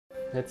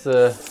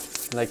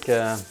It's like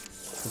a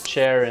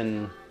chair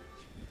in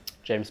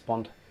James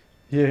Bond.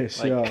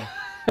 Yes, Like.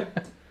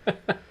 yeah.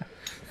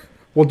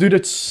 Well, dude,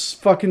 it's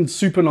fucking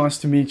super nice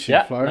to meet you,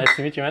 Yeah, Flo. nice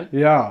to meet you, man.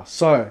 Yeah, Thanks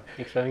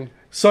for having me.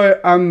 so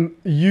are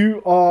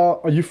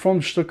you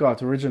from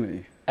Stuttgart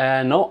originally?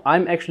 No,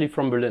 I'm actually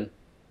from Berlin.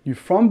 You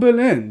from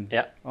Berlin?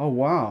 Yeah. Oh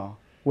wow.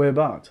 Where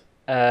about?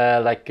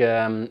 Like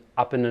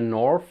up in the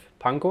north,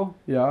 Pankow.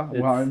 Yeah, It's,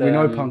 well, we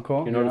know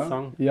Pankow. you know yeah. the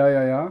song?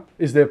 Yeah.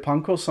 Is there a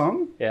Pankow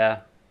song?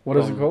 Yeah. What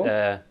is it called?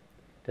 Der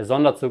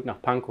Sonderzug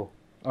nach Pankow.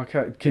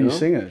 Okay, can you know?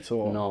 sing it?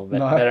 Or? No,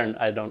 better.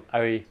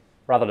 I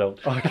rather don't.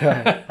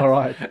 Okay, all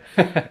right.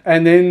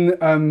 And then,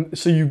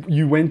 so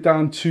you went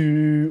down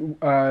to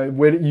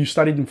where you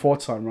studied in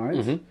Pforzheim, right?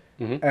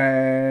 Mm-hmm. Mm-hmm.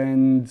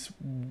 And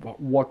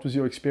what was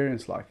your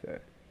experience like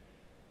there?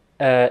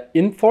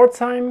 In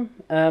Pforzheim,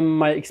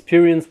 my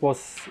experience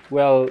was,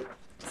 well,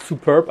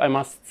 superb, I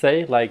must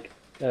say. Like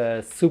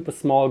a super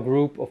small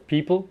group of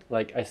people.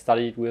 Like I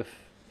studied with,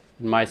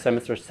 in my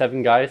semester,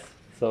 7 guys.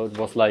 So it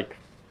was like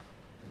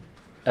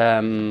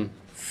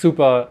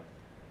super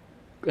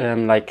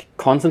like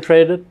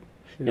concentrated,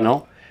 you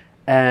know.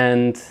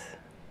 And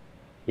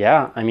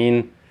yeah, I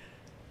mean,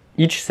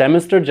 each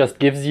semester just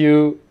gives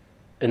you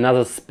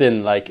another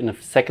spin. Like in the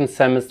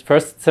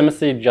first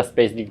semester, you just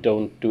basically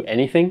don't do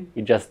anything.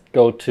 You just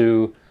go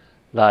to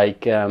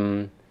like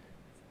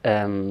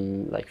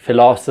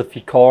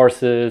philosophy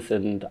courses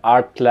and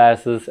art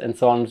classes and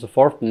so on and so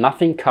forth.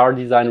 Nothing car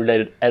design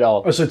related at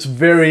all. Oh, so it's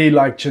very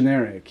like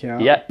generic, yeah.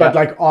 Yeah. But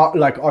like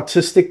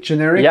artistic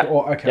generic. Yeah.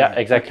 Or, okay. Yeah.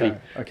 Exactly.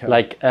 Okay.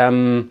 Like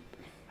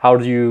how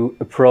do you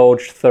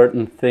approach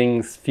certain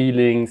things,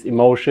 feelings,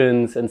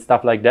 emotions, and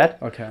stuff like that.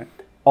 Okay.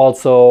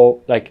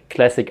 Also like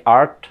classic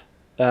art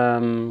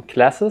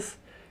classes,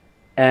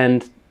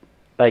 and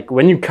like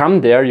when you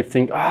come there you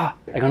think, I'm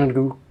gonna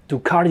do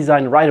car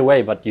design right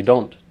away, but you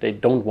don't. They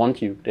don't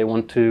want you. They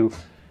want to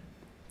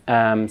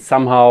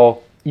somehow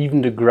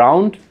even the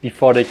ground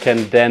before they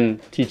can then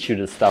teach you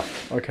the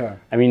stuff. Okay.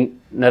 I mean,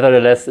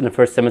 nevertheless, in the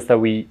first semester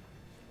we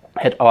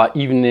had our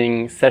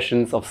evening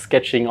sessions of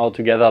sketching all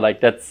together. Like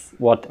that's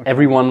what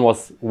everyone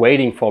was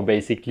waiting for,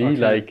 basically.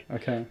 Like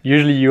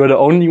usually you're the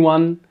only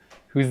one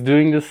who's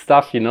doing this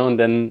stuff, you know, and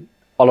then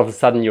all of a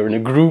sudden you're in a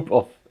group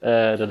of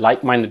the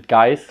like-minded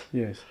guys.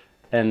 Yes.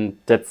 And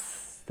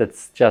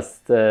that's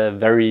just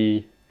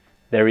very,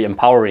 very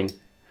empowering.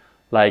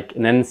 Like,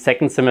 and then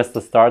second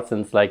semester starts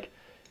and it's like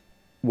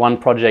one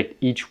project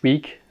each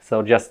week.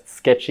 So just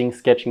sketching,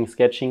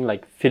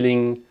 like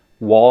filling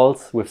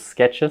walls with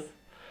sketches.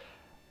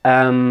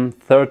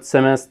 Third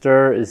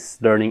semester is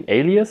learning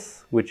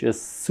Alias, which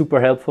is super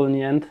helpful in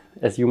the end,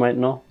 as you might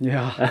know.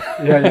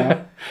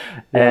 Yeah.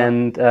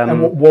 And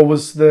what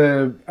was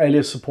the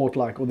Alias support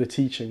like, or the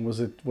teaching? Was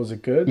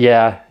it good?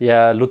 Yeah.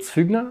 Lutz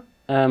Fügner.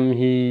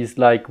 He's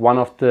like one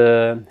of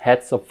the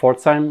heads of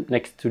Pforzheim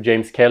next to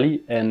James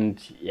Kelly,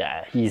 and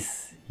yeah,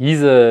 he's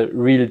a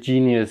real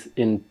genius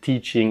in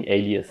teaching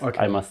Alias.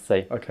 I must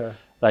say. Okay.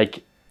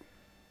 Like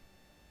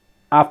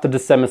after the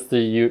semester,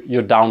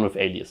 you're down with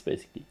Alias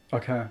basically.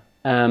 Okay.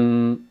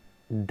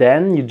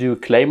 Then you do a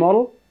clay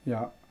model.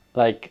 Yeah.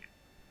 Like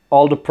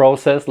all the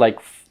process, like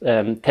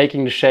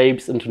taking the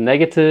shapes into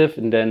negative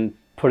and then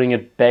putting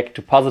it back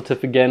to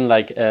positive again,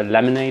 like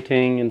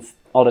laminating and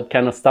all that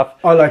kind of stuff.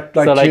 Oh, like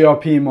so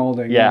GRP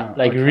molding. Yeah,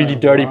 like really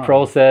dirty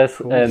process.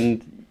 Cool.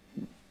 And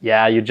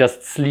yeah, you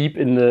just sleep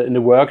in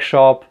the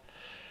workshop.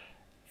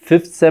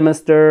 Fifth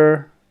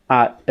semester,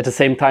 at the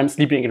same time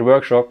sleeping in the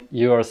workshop,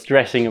 you are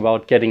stressing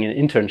about getting an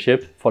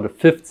internship for the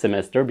 5th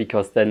semester,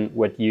 because then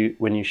when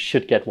you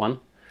should get one.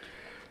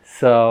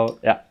 So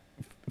yeah.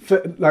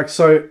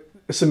 So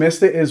a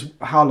semester is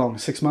how long?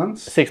 6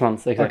 months? 6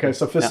 months, exactly. Okay,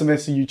 so first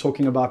semester you're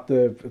talking about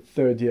the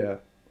 3rd year,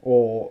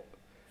 or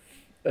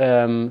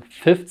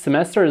 5th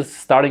semester is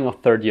starting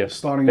of 3rd year.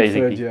 Starting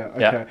basically. of 3rd year.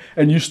 Okay. Yeah.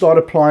 And you start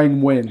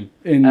applying when?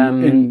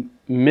 In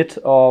mid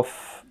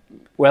of,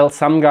 well,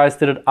 some guys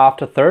did it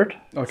after 3rd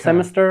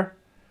semester,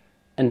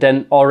 and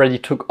then already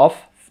took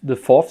off the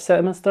 4th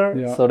semester.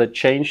 Yeah. So they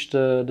changed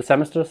the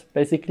semesters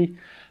basically.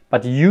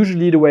 But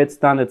usually the way it's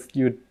done, it's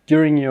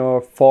during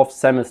your 4th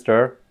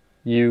semester,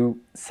 you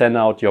send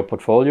out your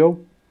portfolio,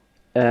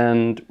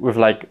 and with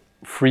like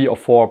 3 or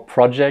 4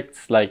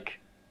 projects, like,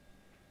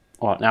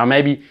 or now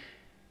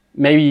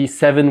maybe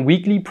 7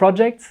 weekly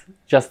projects,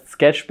 just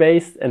sketch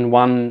based, and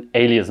 1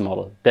 alias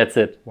model. That's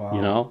it. Wow.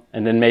 You know,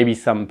 and then maybe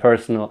some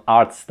personal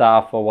art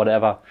stuff or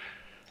whatever.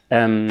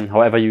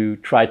 However you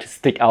try to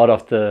stick out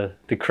of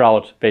the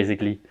crowd,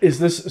 basically. Is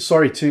this,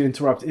 sorry to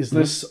interrupt, is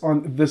this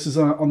on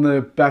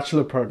the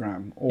bachelor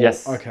program? Or,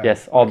 yes, okay.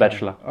 Yes, all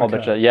bachelor, all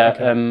bachelor.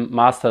 Yeah,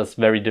 master's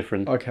very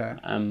different. Okay.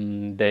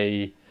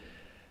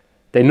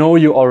 They know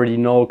you already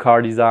know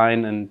car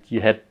design, and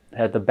you had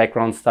the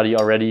background study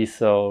already,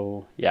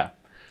 so yeah,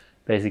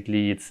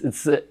 basically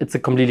it's a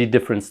completely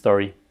different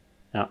story.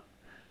 Yeah.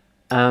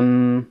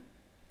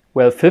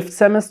 Well, 5th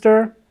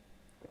semester,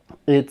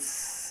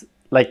 it's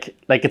like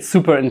it's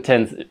super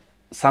intense.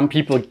 Some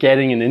people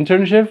getting an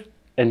internship,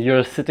 and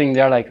you're sitting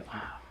there like,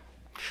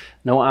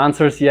 no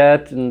answers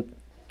yet, and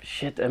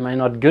shit, am I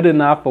not good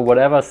enough or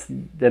whatever?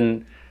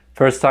 Then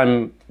first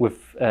time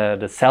with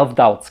the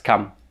self-doubts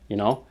come, you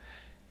know,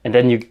 and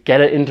then you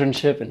get an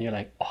internship and you're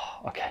like,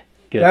 oh, okay,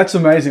 good. That's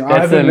amazing.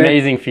 That's an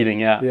amazing feeling,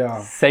 yeah.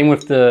 Yeah. Same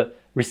with the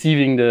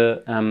receiving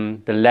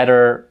the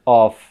letter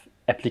of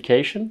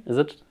application, is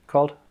it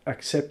called?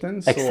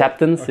 Acceptance?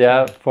 Acceptance, okay.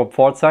 yeah, for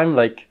Pforzheim.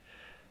 Like,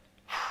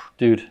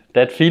 dude,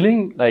 that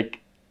feeling, like,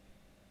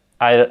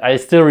 I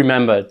still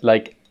remember it.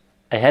 Like,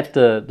 I had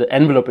the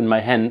envelope in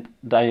my hand,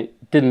 and I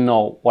didn't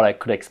know what I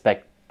could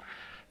expect.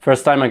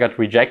 First time I got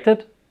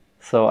rejected,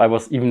 so I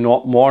was even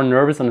more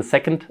nervous on the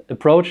second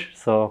approach.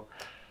 So,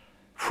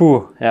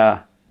 whew,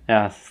 yeah,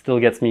 still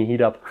gets me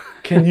heat up.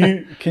 Can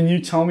you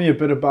tell me a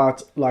bit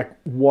about like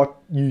what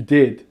you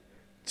did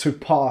to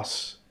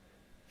pass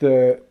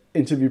the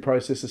interview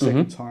process the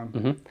second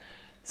time?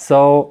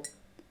 So,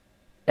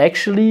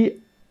 actually,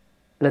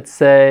 let's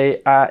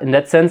say in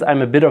that sense,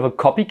 I'm a bit of a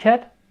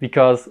copycat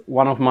because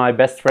one of my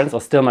best friends,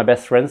 or still my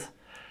best friends,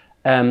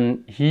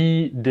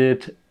 he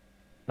did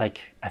like,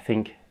 I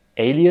think,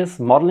 alias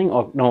modeling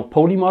or no,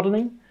 poly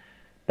modeling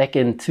back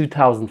in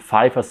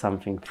 2005 or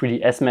something.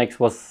 3ds Max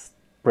was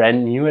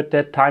brand new at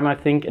that time, I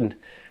think. And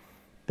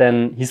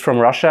then he's from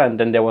Russia, and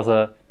then there was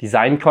a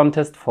design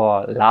contest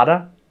for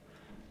Lada.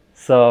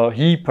 So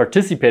he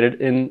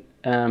participated in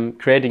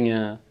creating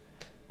a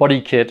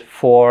body kit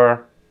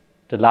for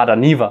the Lada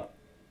Niva.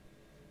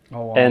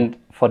 Oh, wow. And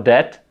for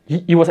that,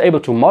 he was able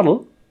to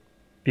model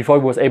before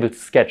he was able to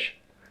sketch.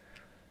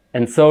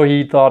 And so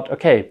he thought,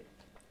 okay,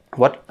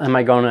 what am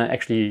I gonna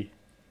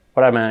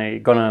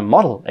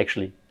model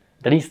actually?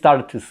 Then he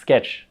started to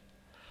sketch.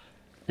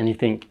 And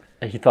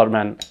he thought,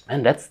 man,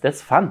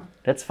 that's fun.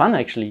 That's fun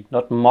actually.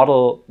 Not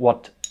model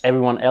what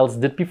everyone else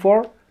did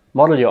before.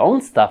 Model your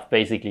own stuff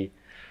basically.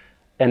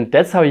 And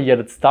that's how he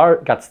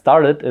got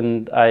started.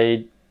 And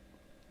I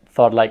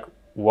thought like,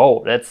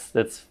 whoa,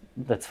 that's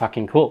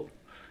fucking cool.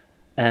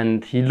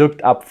 And he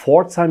looked up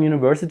Pforzheim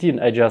University,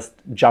 and I just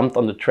jumped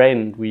on the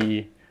train.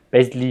 He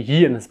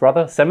and his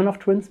brother, Semenov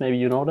twins, maybe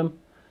you know them.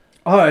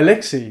 Oh,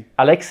 Alexei,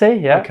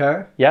 yeah.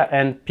 Okay. Yeah,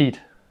 and Pete.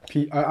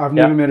 I've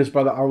never met his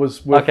brother. I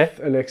was with Okay.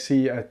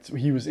 Alexei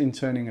he was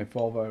interning at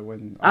Volvo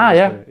when I was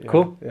there. Yeah.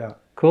 Cool. Yeah.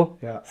 Cool.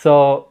 Yeah.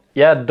 So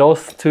yeah,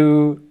 those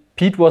two,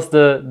 Pete was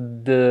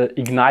the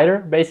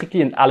igniter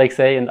basically, and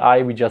Alexei and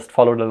we just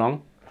followed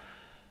along.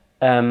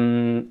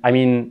 I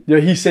mean, yeah,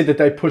 he said that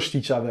they pushed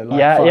each other like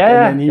Yeah, fuck,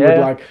 yeah, and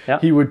then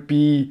he would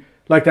be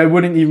like, they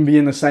wouldn't even be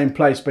in the same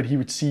place, but he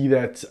would see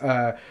that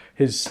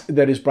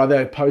his brother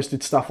had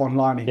posted stuff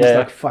online, and he's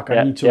like, fuck,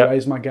 I need to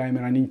raise my game,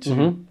 and I need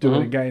to do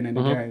it again and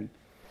again.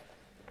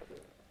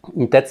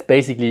 That's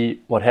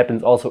basically what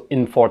happens also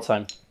in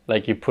Pforzheim.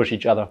 Like, you push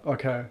each other.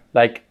 Okay.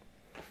 Like,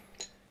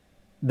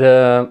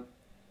 the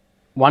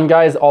one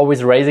guy is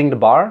always raising the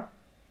bar,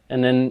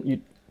 and then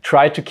you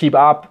try to keep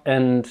up,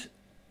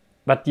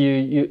 but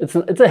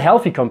it's a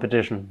healthy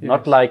competition. Yes.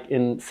 Not like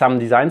in some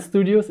design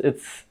studios.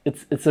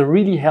 It's a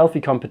really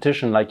healthy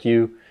competition. Like,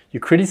 you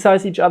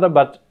criticize each other,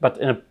 but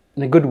in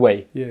a good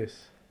way.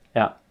 Yes.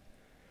 Yeah.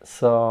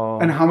 So.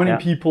 And how many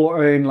people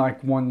are in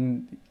like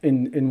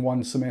in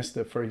one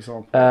semester, for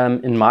example?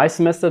 In my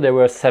semester there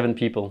were 7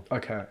 people.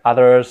 Okay.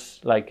 Others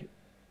like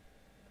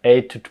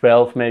 8 to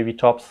 12 maybe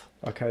tops.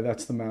 Okay,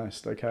 that's the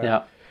most. Okay.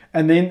 Yeah.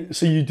 And then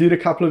so you did a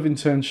couple of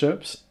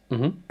internships,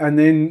 and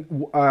then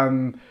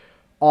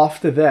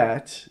after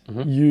that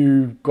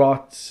you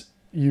got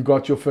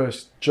your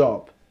first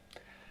job.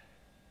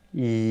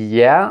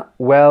 Yeah.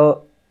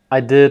 Well, I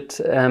did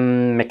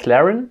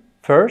McLaren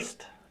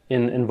first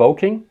in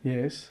Woking.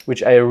 Yes.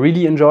 Which I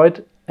really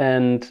enjoyed.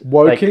 And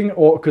Woking, like,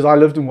 or because I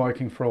lived in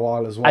Woking for a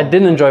while as well. I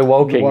didn't enjoy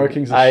Woking.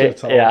 Woking's a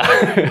shithole.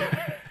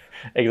 Yeah.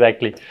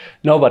 Exactly.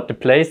 No, but the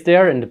place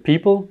there and the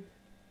people,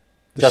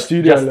 the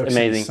studio just looks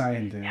amazing.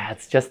 Insane, dude. Yeah,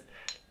 it's just,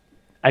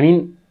 I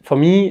mean, for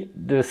me,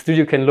 the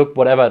studio can look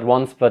whatever it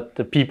wants, but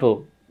the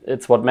people,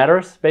 it's what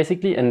matters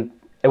basically. And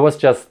it was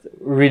just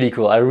really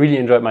cool. I really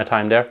enjoyed my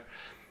time there.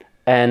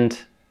 And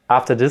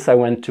after this, I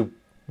went to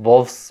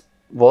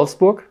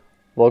Wolfsburg,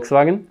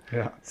 Volkswagen.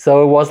 Yeah.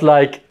 So it was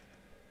like,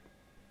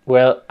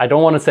 well, I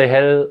don't want to say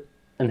hell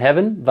and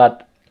heaven,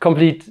 but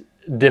complete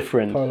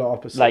different. Polar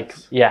opposites. Like,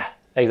 yeah,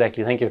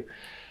 exactly. Thank you.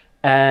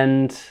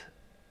 And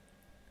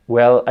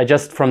well, I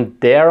just from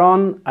there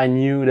on, I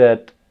knew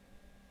that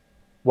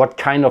what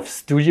kind of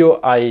studio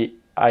I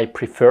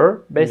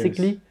prefer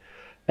basically, yes.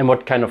 And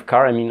what kind of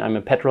car. I mean, I'm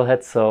a petrol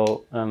head,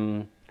 so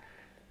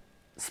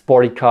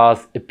sporty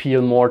cars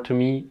appeal more to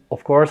me,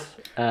 of course.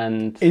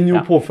 And in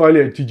your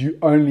portfolio, did you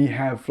only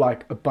have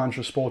like a bunch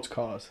of sports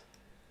cars?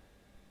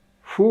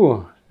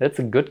 Whew, that's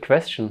a good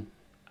question.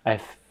 I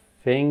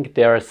think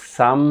there are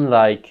some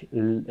like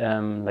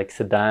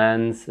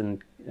sedans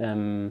and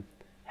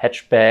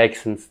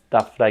hatchbacks and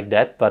stuff like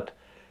that, but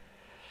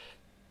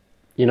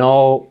you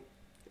know,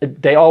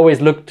 they always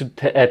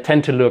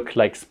tend to look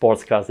like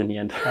sports cars in the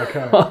end.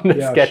 Okay. On the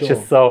sketches.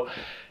 Sure. So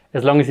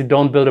as long as you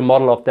don't build a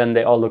model of them,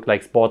 they all look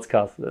like sports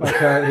cars.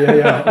 Okay,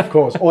 yeah, of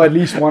course. Or at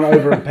least one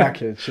over a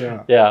package,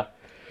 yeah. Yeah.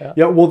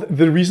 Yeah, well,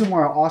 the reason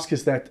why I ask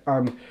is that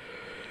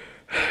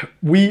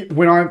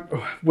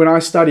When I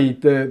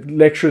studied, the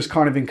lecturers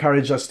kind of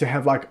encouraged us to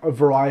have like a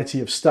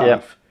variety of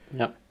stuff.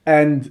 Yeah.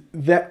 And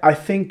that, I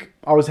think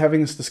I was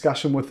having this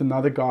discussion with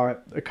another guy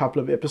a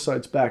couple of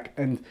episodes back,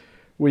 and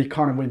we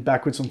kind of went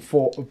backwards and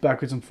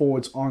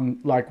forwards on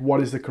like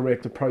what is the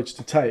correct approach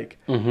to take.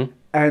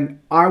 And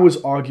I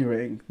was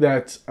arguing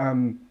that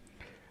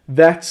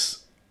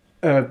that's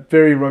a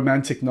very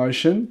romantic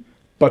notion,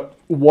 but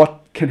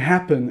what can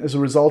happen as a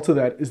result of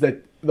that is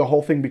that the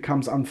whole thing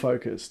becomes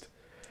unfocused.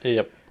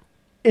 Yep.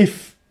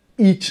 If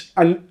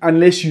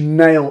unless you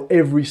nail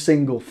every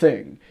single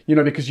thing, you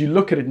know, because you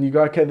look at it and you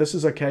go, okay, this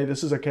is okay,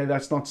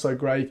 that's not so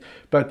great.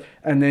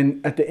 And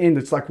then at the end,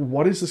 it's like,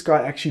 what is this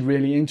guy actually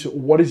really into?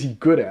 What is he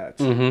good at?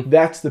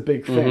 That's the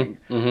big thing.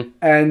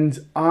 And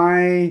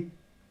I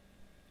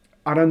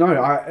don't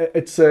know.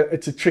 It's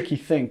a tricky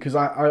thing, because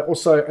I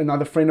also,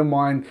 another friend of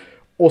mine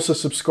also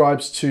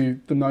subscribes to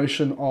the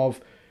notion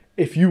of,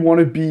 if you want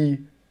to be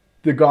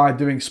the guy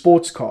doing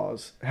sports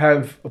cars,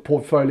 have a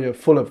portfolio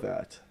full of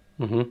that.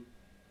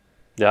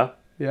 Yeah,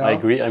 I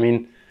agree. I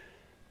mean,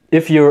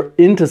 if you're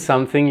into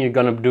something, you're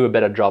gonna do a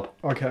better job.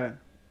 Okay.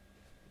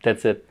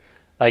 That's it.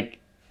 Like,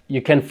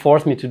 you can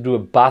force me to do a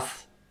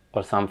bus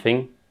or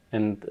something,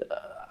 and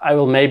I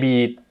will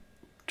maybe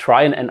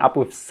try and end up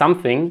with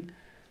something.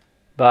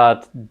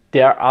 But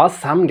there are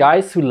some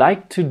guys who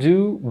like to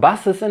do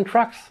buses and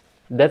trucks.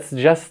 That's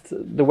just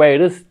the way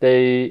it is.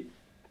 They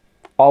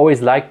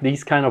always like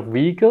these kind of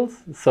vehicles,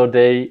 so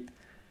they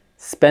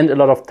spend a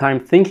lot of time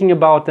thinking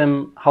about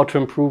them, how to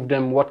improve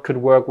them, what could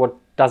work, what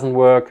doesn't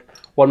work,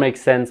 what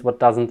makes sense, what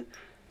doesn't.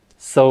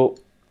 So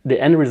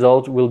the end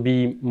result will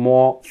be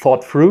more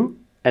thought through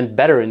and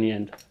better in the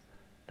end.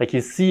 Like, you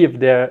see if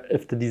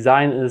the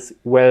design is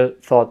well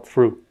thought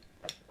through.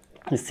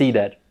 You see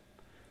that.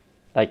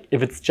 Like,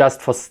 if it's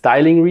just for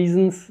styling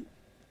reasons,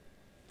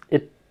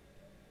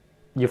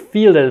 you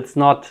feel that it's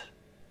not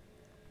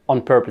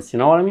on purpose. You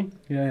know what I mean?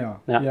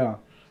 Yeah.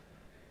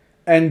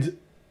 And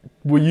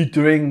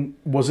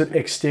was it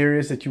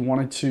exteriors that you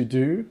wanted to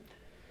do?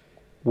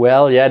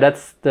 Well, yeah,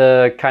 that's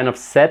the kind of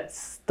sad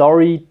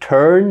story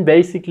turn,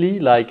 basically.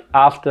 Like,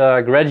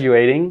 after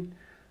graduating,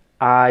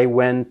 I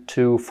went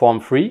to Form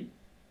 3.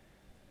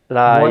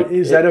 Like, what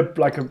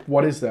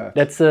is that?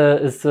 It's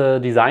a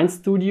design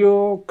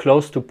studio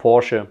close to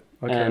Porsche.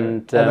 Okay.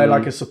 And, are they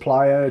like a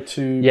supplier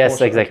to Yes,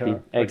 Porsche? exactly.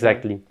 Okay.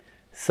 Exactly.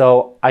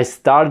 So I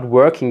started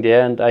working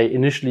there, and I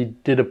initially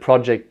did a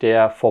project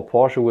there for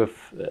Porsche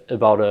with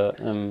about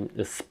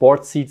a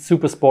sports seat,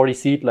 super sporty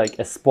seat, like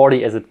as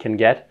sporty as it can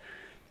get.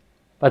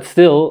 But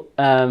still,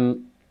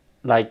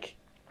 like,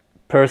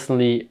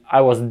 personally,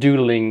 I was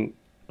doodling,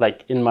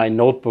 like, in my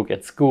notebook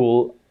at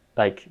school,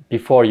 like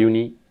before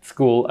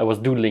school, I was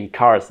doodling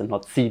cars and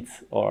not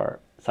seats or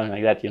something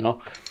like that, you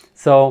know.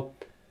 So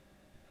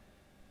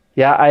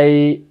yeah,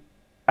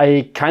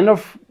 I kind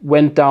of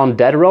went down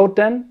that road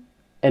then.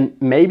 And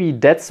maybe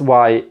that's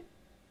why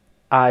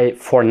I,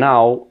 for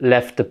now,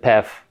 left the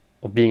path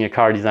of being a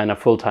car designer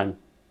full time.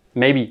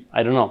 Maybe,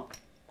 I don't know.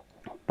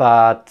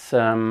 But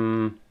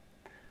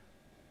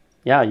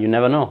yeah, you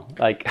never know.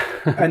 Like.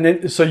 And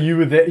then, so you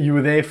were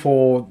there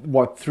for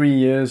what, 3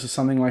 years or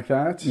something like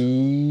that?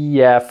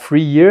 Yeah,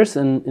 3 years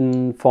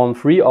in Form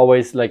 3,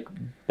 always like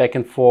back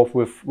and forth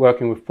with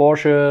working with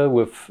Porsche.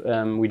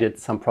 We did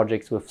some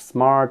projects with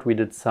Smart. We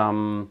did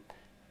some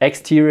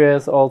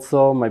exteriors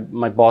also.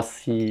 My boss,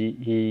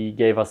 he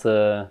gave us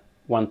a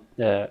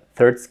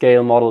third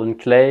scale model in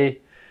clay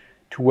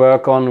to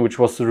work on, which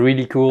was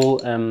really cool.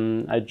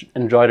 I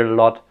enjoyed it a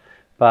lot.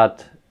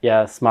 But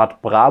yeah,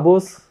 Smart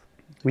Brabus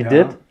we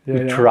did.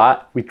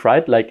 We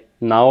tried, like,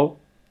 now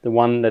the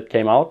one that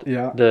came out,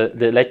 the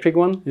electric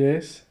one.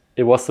 Yes.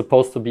 It was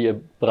supposed to be a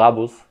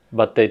Brabus,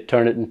 but they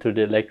turned it into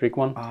the electric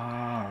one.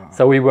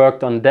 So we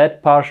worked on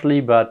that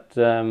partially, but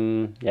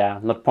yeah,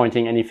 not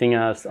pointing any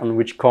fingers on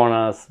which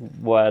corners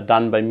were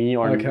done by me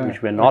or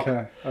which were not.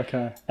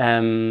 Okay.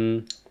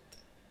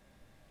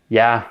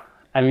 Yeah,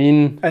 I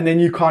mean. And then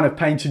you kind of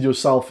painted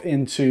yourself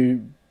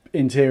into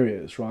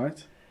interiors,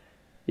 right?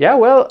 Yeah,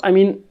 well, I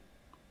mean,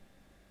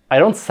 I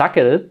don't suck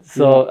at it,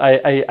 so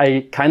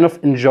I kind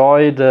of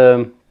enjoy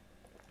the,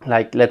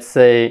 like, let's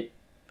say,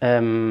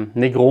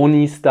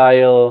 Negroni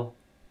style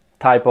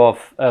type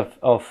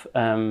of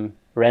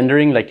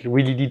rendering, like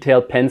really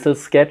detailed pencil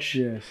sketch,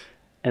 and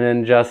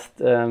then just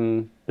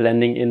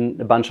blending in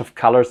a bunch of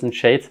colors and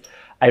shades.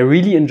 I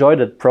really enjoy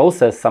that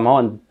process somehow,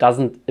 and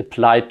doesn't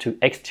apply to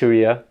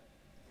exterior.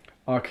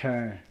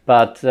 Okay.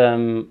 But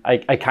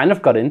I kind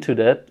of got into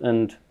that,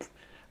 and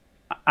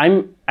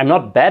I'm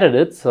not bad at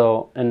it,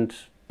 so. And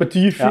but do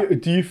you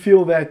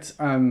feel that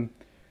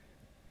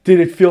did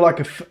it feel like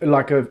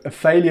a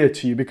failure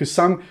to you? Because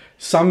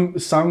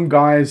some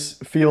guys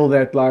feel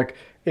that, like,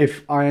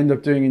 if I end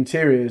up doing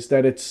interiors,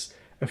 that it's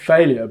a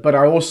failure. But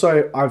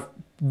I've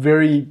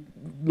very,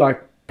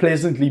 like,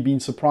 pleasantly been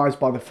surprised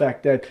by the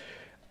fact that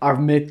I've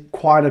met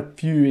quite a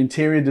few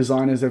interior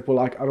designers that were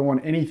like, I don't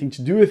want anything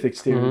to do with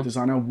exterior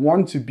design. I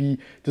want to be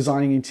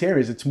designing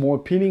interiors. It's more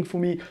appealing for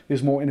me.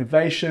 There's more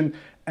innovation.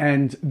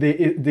 and there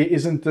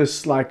isn't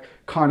this like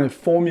kind of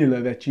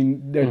formula that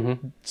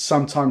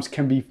sometimes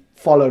can be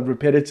followed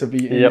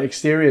repetitively in the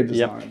exterior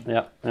design.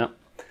 Yeah.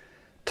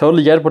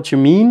 Totally get what you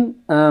mean.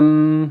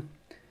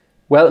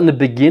 Well, in the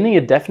beginning,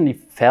 it definitely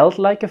felt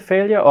like a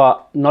failure,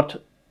 or not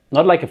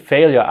like a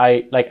failure.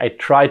 I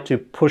tried to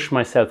push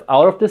myself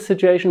out of this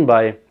situation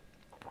by,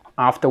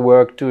 after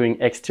work, doing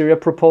exterior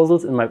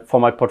proposals for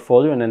my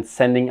portfolio and then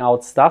sending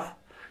out stuff.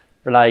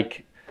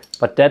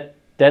 But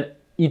that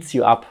eats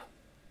you up.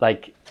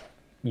 Like,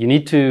 you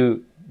need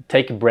to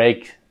take a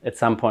break at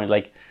some point.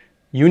 Like,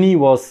 uni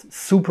was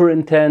super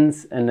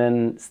intense, and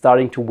then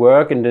starting to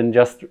work, and then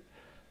just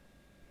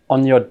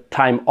on your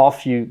time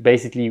off, you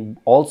basically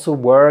also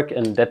work,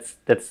 and that's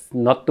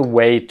not the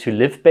way to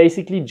live,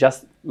 basically.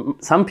 Just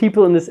some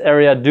people in this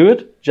area do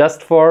it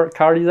just for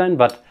car design,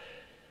 but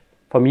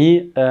for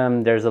me,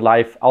 there's a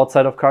life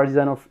outside of car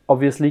design,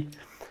 obviously.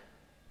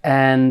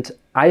 And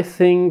I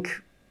think,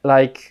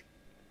 like,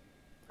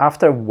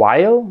 after a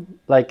while,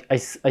 like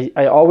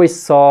I always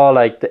saw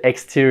like the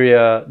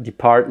exterior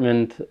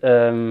department,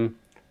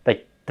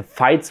 like the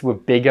fights were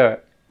bigger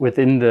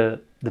within the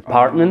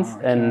departments.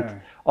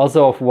 And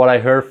also of what I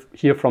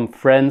hear from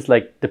friends,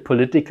 like the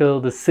political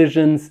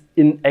decisions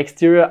in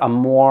exterior are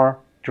more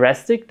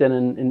drastic than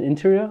in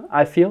interior,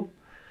 I feel.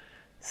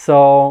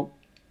 So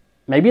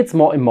maybe it's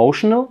more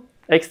emotional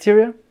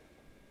exterior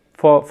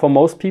for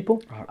most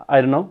people. I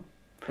don't know.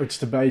 It's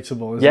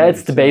debatable, isn't it? Yeah,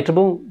 it's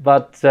debatable,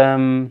 but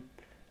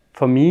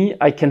for me,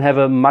 I can have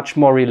a much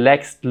more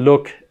relaxed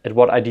look at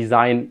what I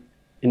design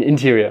in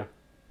interior.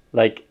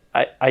 Like,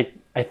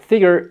 I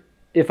figure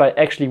if I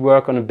actually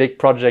work on a big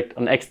project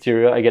on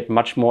exterior, I get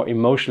much more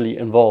emotionally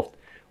involved,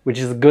 which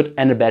is a good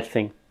and a bad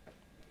thing.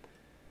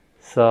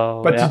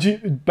 So,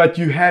 but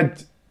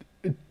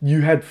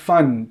you had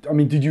fun. I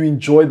mean, did you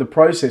enjoy the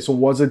process, or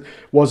was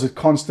it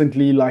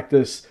constantly like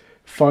this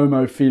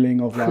FOMO feeling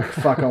of like,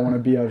 fuck, I want to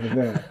be over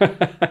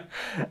there?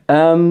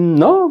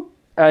 No,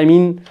 I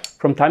mean,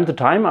 from time to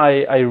time,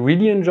 I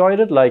really enjoyed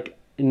it. Like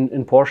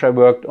in Porsche, I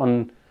worked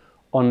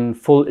on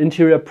full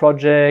interior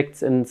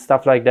projects and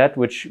stuff like that,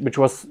 which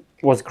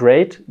was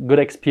great, good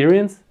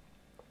experience.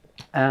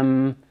 I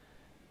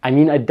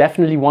mean, I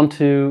definitely want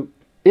to,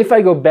 if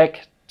I go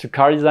back to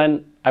car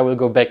design, I will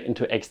go back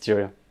into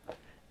exterior.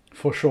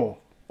 For sure.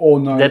 Or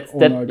no.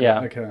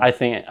 Yeah. Okay.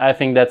 I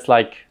think that's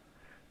like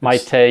my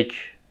take.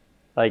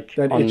 Like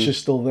that itch is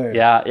still there.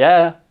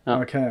 Yeah.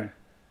 Okay.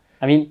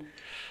 I mean,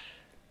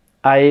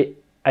 I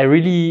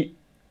really,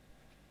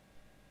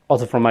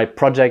 also from my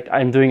project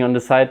I'm doing on the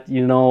side,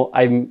 you know,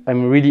 I'm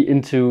really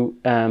into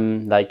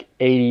like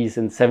 80s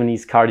and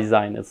 70s car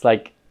design. It's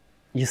like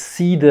you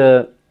see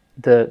the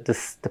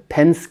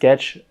pen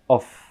sketch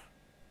of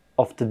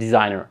the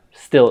designer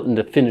still in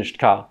the finished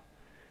car.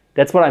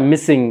 That's what I'm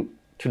missing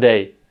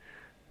today.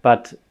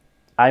 But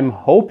I'm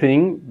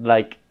hoping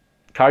like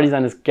car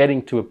design is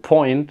getting to a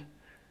point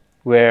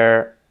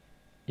where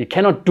you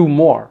cannot do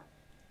more.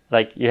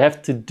 Like, you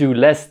have to do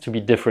less to be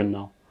different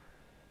now.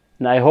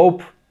 And I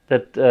hope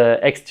that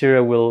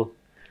exterior will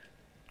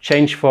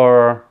change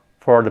for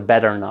the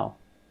better now.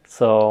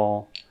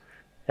 So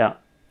yeah,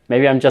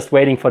 maybe I'm just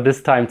waiting for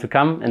this time to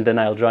come, and then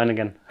I'll join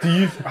again. Do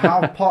you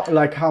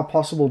how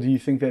possible do you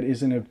think that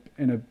is in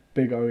a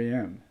big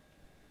OEM?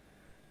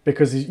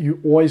 Because you're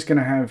always going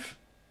to have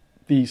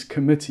these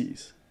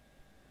committees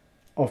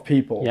of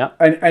people. Yeah.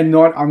 And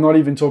I'm not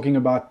even talking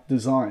about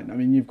design. I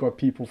mean, you've got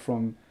people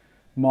from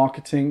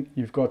marketing,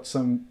 you've got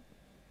some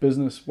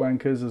business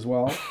wankers as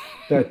well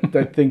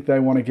that think they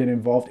want to get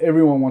involved.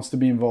 Everyone wants to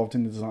be involved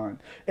in design.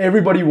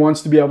 Everybody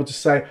wants to be able to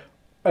say,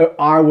 oh,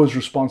 I was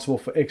responsible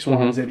for X, Y,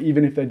 and Z,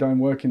 even if they don't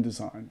work in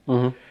design.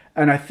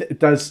 And I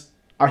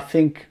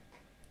think,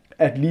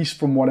 at least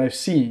from what I've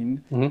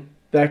seen,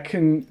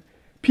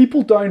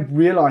 people don't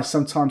realize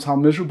sometimes how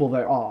miserable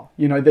they are.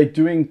 You know, they're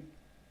doing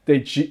their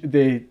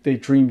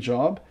dream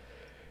job,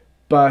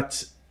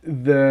 but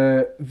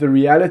the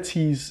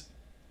realities,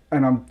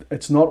 and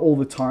it's not all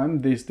the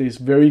time. There's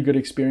very good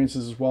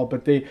experiences as well,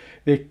 but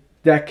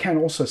that can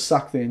also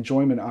suck the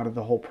enjoyment out of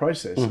the whole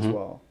process as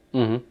well.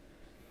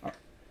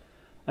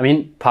 I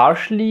mean,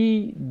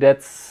 partially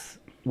that's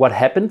what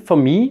happened for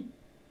me,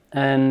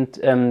 and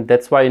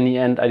that's why in the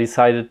end I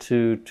decided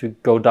to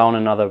go down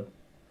another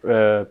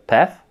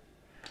path.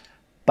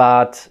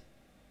 But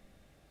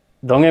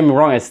don't get me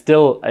wrong,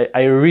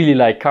 I really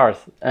like cars,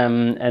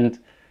 and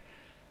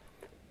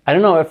I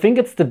don't know, I think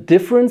it's the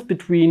difference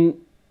between,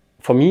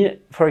 for me,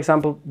 for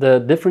example, the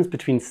difference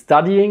between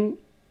studying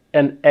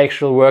and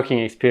actual working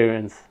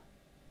experience.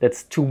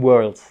 That's two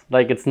worlds.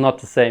 Like, it's not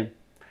the same.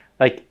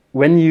 Like,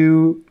 when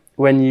you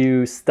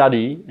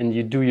study and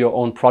you do your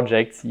own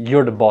projects,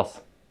 you're the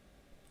boss.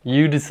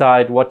 You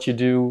decide what you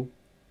do,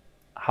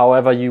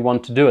 however you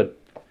want to do it.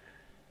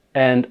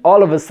 And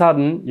all of a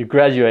sudden you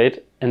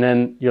graduate, and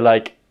then you're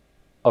like,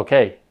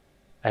 okay,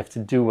 I have to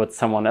do what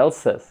someone else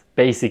says,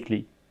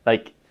 basically.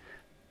 Like,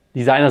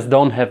 designers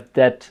don't have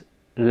that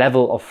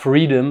level of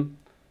freedom.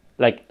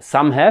 Like,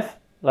 some have,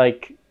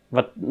 like,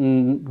 but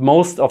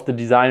most of the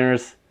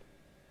designers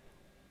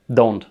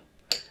don't.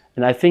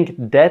 And I think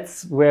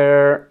that's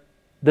where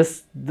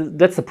that's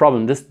the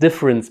problem, this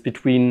difference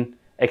between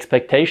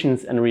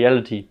expectations and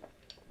reality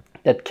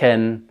that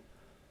can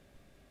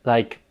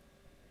like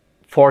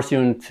force you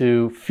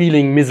into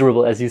feeling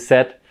miserable, as you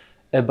said,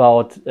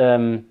 about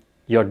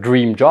your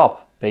dream job,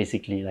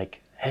 basically.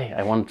 Like, hey,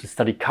 I want to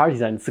study car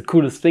design. It's the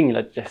coolest thing.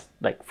 Like, just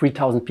like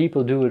 3,000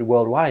 people do it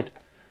worldwide.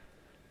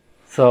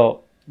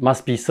 So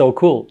must be so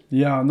cool.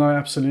 Yeah, no,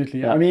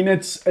 absolutely. Yeah. I mean,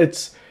 it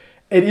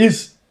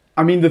is.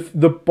 I mean,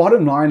 the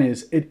bottom line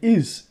is it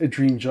is a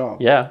dream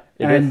job. Yeah,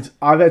 it is.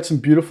 I've had some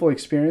beautiful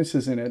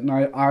experiences in it, and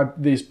I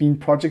there's been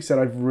projects that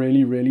I've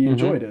really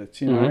enjoyed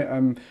it. You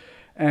know,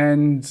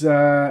 and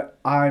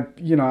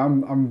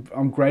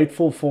I'm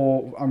grateful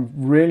for. I'm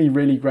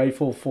really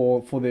grateful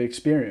for the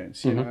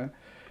experience. You know,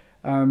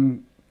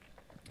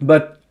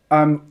 but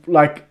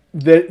like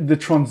the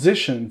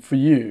transition for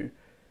you,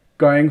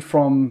 going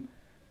from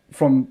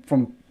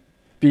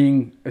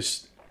being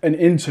an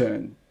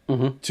intern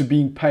to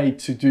being paid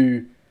to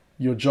do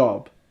your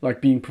job,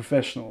 like being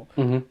professional,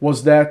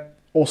 was that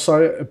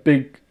also a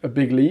big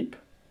leap?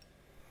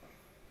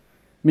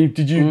 I mean,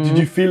 did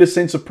you feel a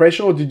sense of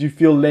pressure, or did you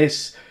feel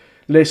less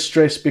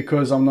stress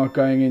because I'm not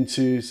going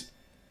into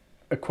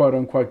a quote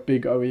unquote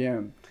big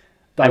OEM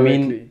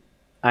directly?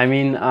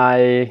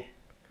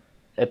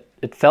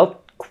 It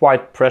felt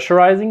quite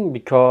pressurizing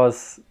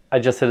because I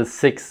just had a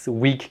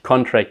 6-week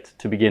contract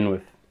to begin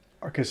with.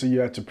 Okay, so you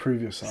had to prove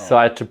yourself. So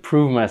I had to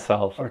prove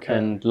myself. Okay.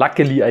 And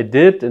luckily I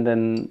did, and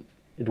then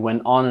it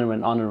went on and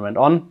went on and went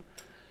on.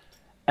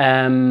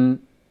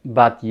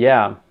 But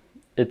yeah,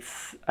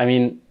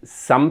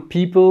 some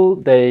people,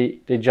 they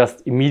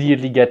just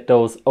immediately get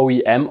those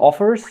OEM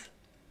offers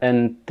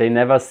and they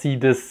never see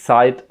this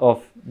side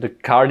of the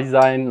car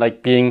design,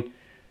 like being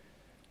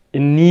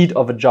in need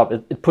of a job.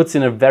 It puts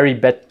you in a very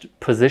bad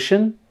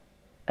position.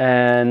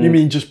 And you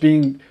mean just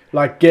being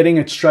like getting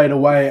it straight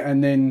away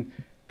and then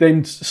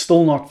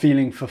still not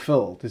feeling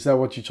fulfilled? Is that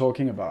what you're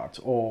talking about?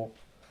 Or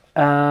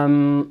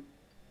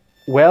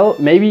well,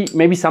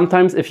 maybe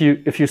sometimes if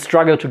you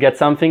struggle to get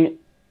something,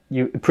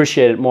 you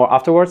appreciate it more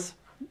afterwards.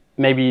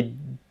 Maybe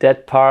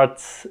that's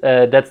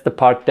the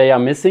part they are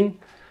missing.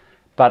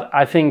 But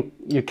I think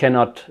you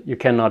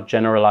cannot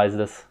generalize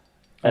this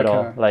at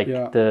all. Like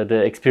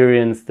the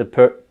experience, the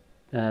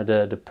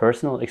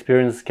personal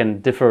experience can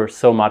differ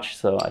so much.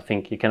 So I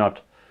think you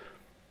cannot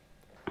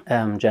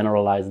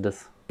generalize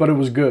this. But it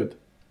was good.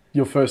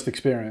 Your first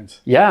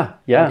experience. Yeah.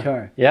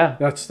 Okay. Yeah.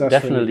 That's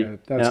definitely really good.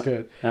 That's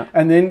good. Yeah.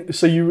 And then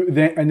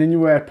you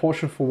were at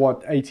Porsche for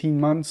what, 18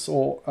 months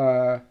or?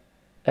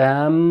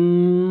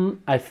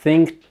 I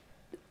think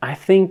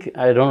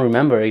I don't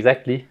remember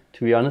exactly,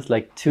 to be honest.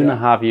 Like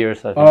 2.5 years.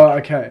 I think. Oh,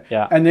 okay.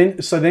 Yeah. And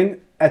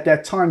then at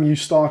that time you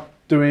start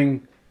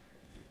doing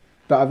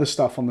the other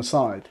stuff on the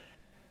side.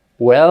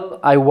 Well,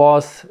 I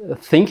was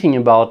thinking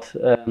about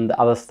the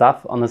other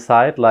stuff on the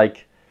side,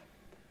 like.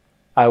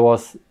 I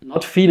was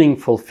not feeling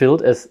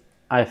fulfilled, as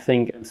I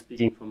think I'm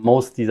speaking for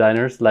most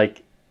designers.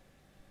 Like,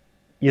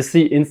 you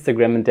see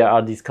Instagram and there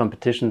are these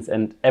competitions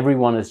and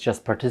everyone is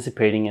just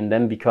participating in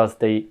them because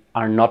they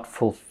are not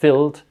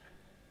fulfilled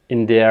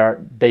in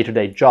their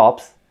day-to-day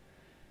jobs.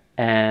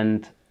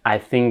 And I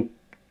think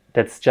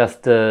that's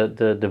just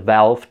the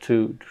valve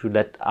to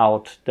let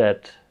out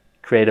that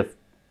creative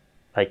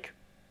like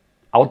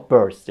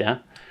outburst. Yeah.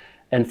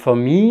 And for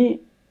me,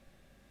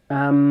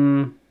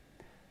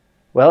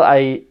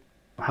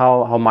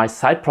 how my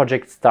side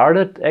project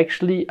started,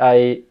 actually,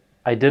 I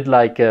did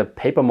like a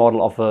paper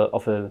model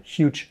of a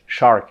huge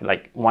shark,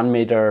 like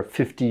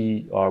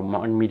 1.50 m or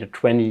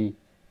 1.20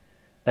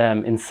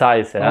 m in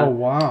size. Yeah? Oh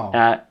wow!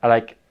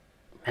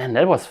 Man,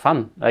 that was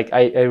fun. Like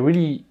I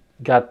really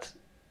got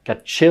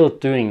chilled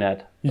doing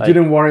that. You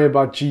didn't worry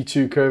about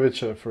G2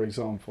 curvature, for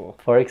example.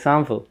 For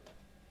example,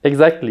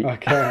 exactly.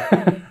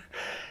 Okay.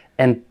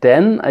 And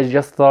then I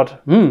just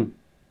thought,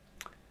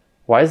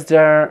 why is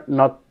there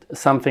not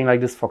something like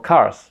this for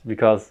cars?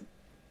 Because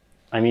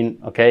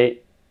okay,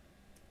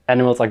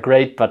 animals are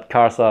great, but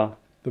cars are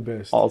the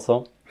best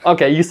also.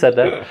 Okay, you said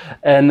that.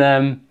 And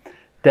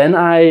then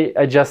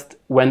I just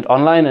went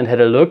online and had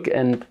a look,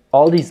 and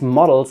all these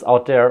models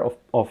out there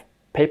of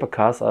paper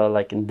cars are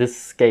like in this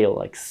scale,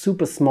 like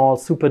super small,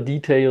 super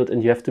detailed,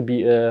 and you have to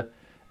be a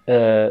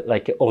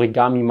like an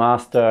origami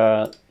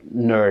master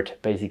nerd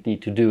basically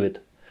to do it.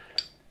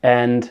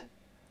 And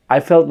I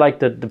felt like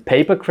the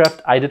paper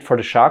craft I did for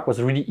the shark was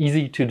really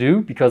easy to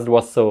do because it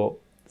was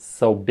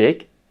so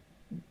big,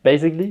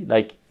 basically.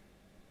 Like,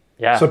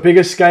 yeah. So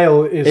bigger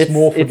scale is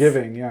more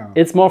forgiving.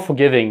 It's more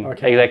forgiving.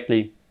 Okay.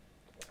 Exactly.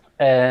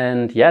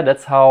 And yeah,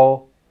 that's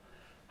how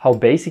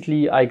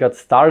basically I got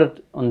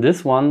started on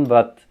this one.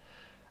 But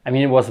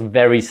it was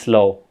very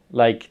slow.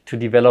 Like, to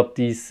develop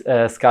these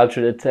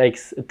sculptures, it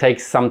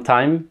takes some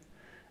time,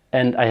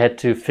 and I had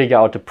to figure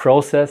out the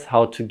process,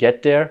 how to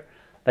get there.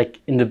 Like,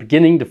 in the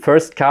beginning, the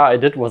first car I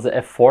did was a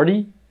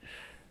F40.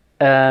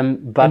 But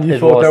and you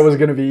thought that was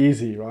going to be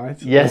easy,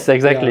 right? Yes,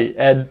 exactly.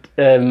 Yeah.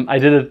 And I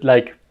did it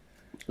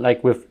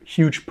like with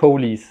huge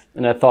pulleys.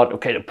 And I thought,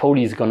 okay, the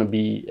pulley is going to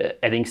be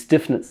adding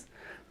stiffness.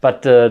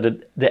 but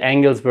the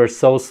angles were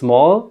so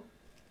small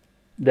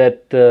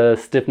that the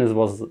stiffness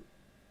was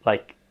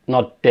like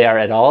not there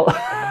at all.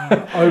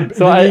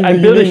 So I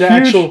built a huge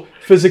actual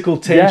physical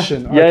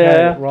tension. Yeah, okay,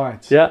 yeah.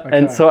 Right. Yeah, okay.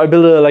 and so I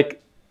built a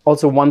like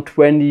also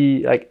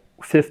 120 like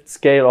 5th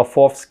scale or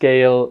 4th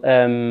scale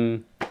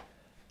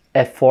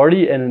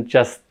F40, and it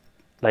just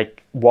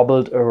like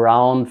wobbled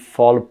around,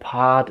 fall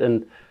apart,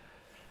 and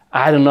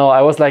I don't know.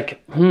 I was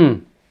like,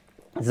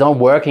 it's not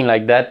working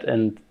like that,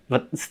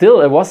 but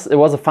still, it was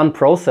a fun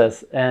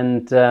process.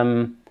 And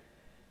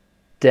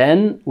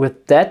then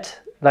with that,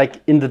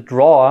 like in the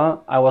drawer,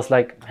 I was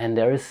like, man,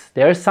 there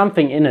is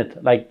something in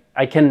it. Like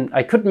I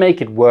could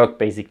make it work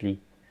basically.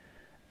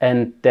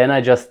 And then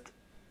I just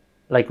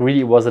like really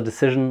it was a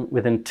decision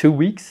within 2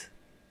 weeks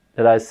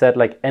that I said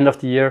like end of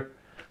the year,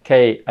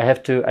 okay, I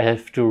have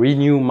to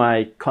renew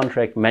my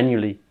contract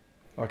manually.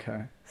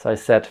 Okay. So I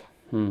said,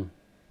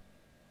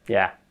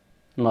 yeah,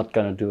 I'm not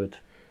gonna do it.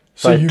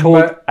 So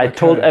I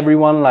told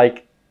everyone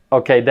like,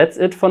 okay, that's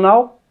it for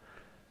now.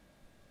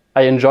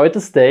 I enjoyed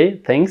the stay.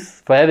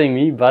 Thanks for having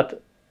me,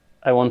 but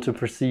I want to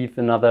perceive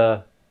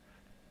another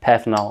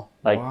path now.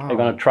 Like I'm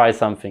gonna try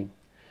something.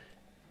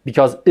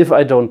 Because if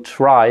I don't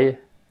try,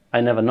 I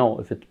never know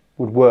if it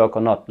would work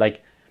or not.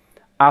 Like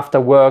after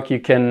work, you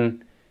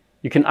can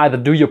either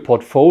do your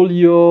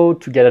portfolio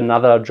to get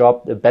another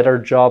job, a better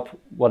job,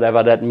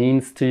 whatever that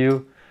means to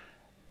you,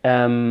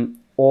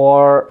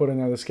 or put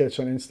another sketch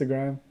on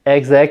Instagram.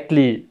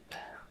 Exactly,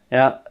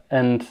 yeah,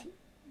 and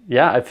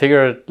yeah, I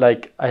figured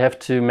like I have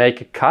to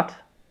make a cut,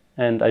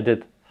 and I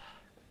did.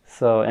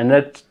 So and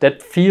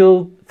that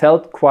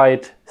felt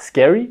quite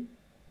scary,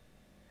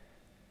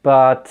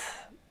 but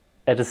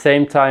at the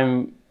same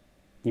time,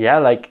 yeah,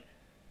 like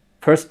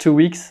first 2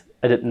 weeks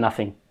I did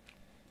nothing.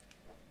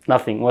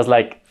 Nothing. It was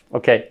like,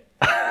 okay.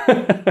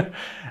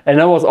 And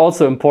that was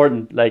also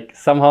important. Like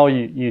somehow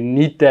you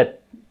need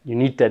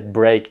that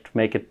break to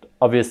make it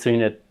obvious to you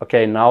that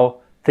okay, now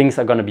things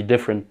are gonna be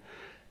different.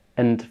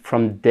 And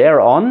from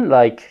there on,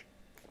 like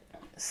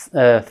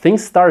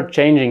things started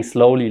changing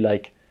slowly.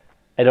 Like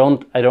I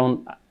don't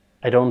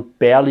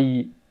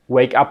barely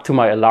wake up to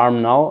my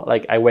alarm now.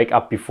 Like I wake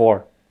up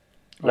before.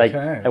 Like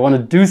I want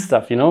to do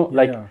stuff, you know.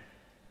 Like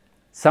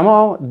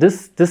somehow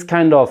this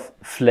kind of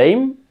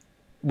flame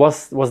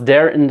was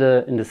there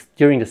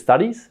during the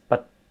studies,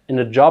 but in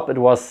the job it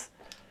was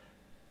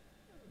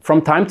from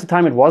time to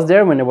time it was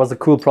there when it was a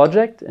cool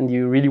project and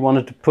you really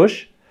wanted to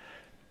push.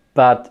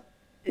 But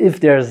if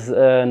there's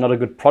not a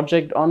good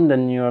project on,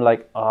 then you're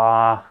like,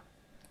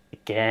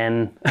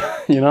 again,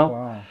 you know.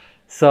 Wow.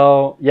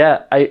 So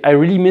yeah, I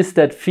really miss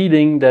that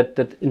feeling,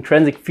 that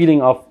intrinsic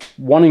feeling of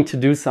wanting to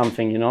do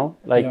something, you know,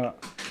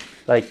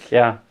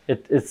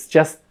 it's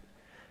just.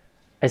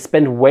 I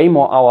spend way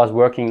more hours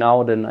working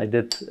now than I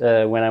did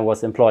when I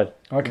was employed.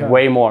 Okay.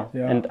 Way more,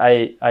 and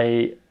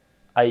I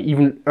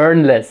even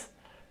earn less,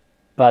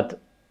 but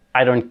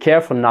I don't care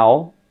for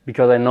now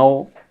because I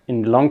know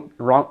in the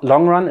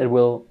long run it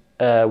will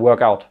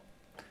work out.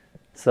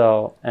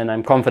 So, and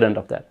I'm confident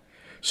of that.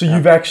 So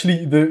you've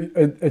actually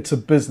it's a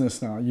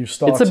business now. You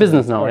started. It's a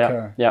business now.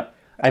 Okay. Yeah.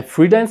 I'm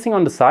freelancing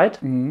on the side.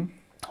 Mm-hmm.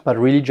 But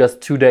really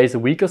just 2 days a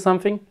week or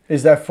something.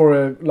 Is that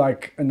for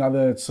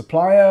another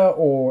supplier,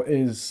 or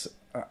is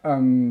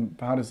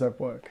how does that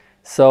work?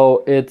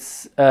 So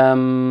it's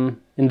in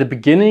the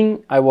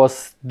beginning I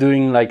was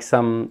doing like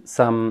some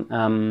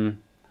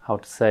how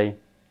to say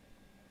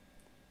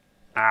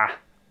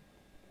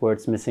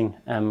words missing,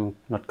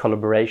 not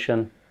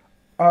collaboration.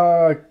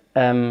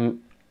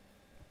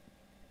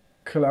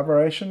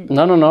 Collaboration?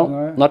 No,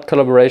 not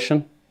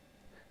collaboration.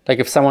 Like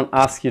if someone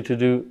asks you to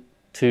do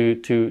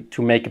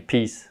to make a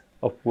piece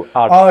of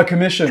art.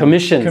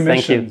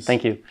 Commissions.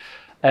 Thank you.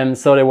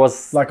 So there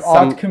was like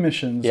art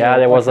commissions. Yeah,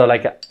 there was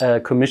a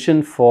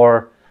commission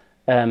for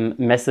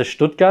Messe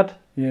Stuttgart.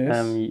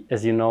 Yes.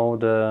 As you know,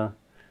 the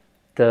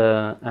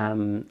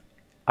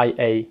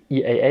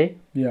EAA.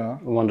 Yeah.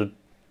 Wanted to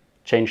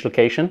change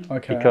location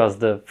because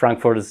the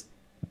Frankfurt is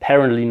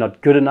apparently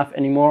not good enough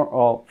anymore,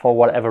 or for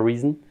whatever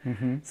reason.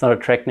 Mm-hmm. It's not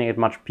attracting it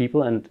much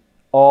people, and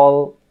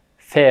all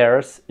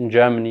fairs in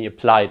Germany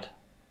applied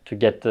to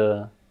get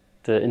the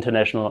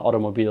International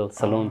Automobile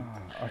Salon.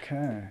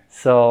 Okay.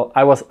 So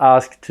I was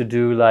asked to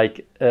do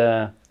like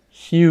a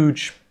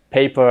huge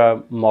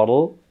paper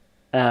model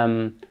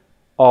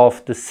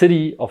of the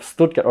city of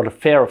Stuttgart, or the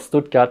fair of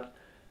Stuttgart,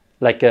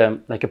 like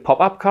a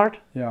pop-up card.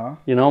 Yeah.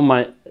 You know,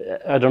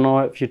 I don't know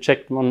if you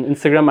checked on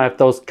Instagram, I have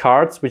those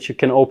cards which you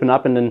can open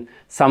up and then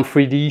some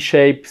 3D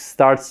shape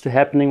starts to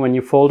happening when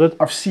you fold it.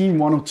 I've seen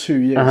one or two,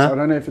 yes. I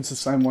don't know if it's the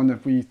same one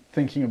that we're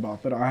thinking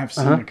about, but I have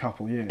seen a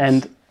couple, yes.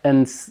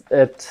 And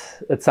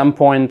at some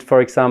point,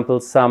 for example,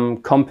 some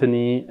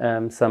company,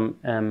 some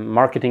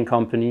marketing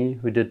company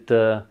who did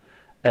the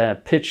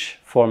pitch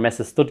for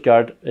Messe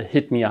Stuttgart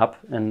hit me up,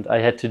 and I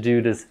had to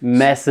do this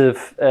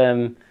massive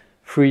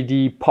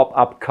 3D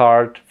pop-up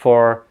card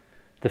for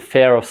the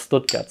fair of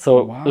Stuttgart.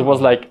 So it was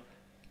like,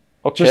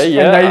 okay,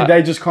 And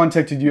they just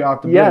contacted you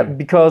out the blue. Yeah,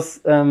 because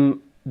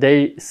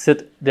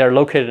they're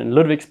located in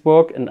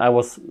Ludwigsburg and I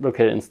was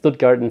located in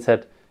Stuttgart, and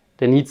said,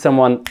 they need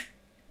someone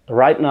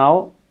right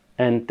now,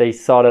 and they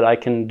saw that I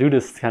can do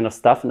this kind of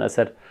stuff, and I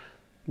said,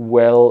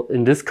 well,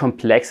 in this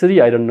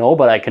complexity, I don't know,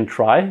 but I can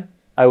try.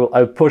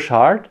 I'll push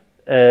hard,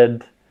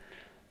 and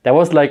that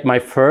was like my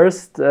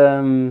first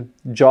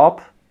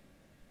job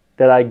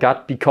that I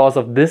got because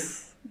of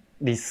these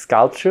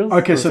sculptures.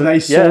 Okay, so they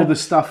saw the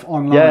stuff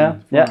online. Yeah,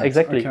 yeah, right.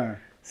 exactly. Okay.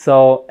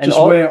 So and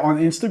just where, on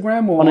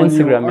Instagram or on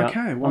Instagram? Your... Yeah.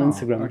 Okay, wow. On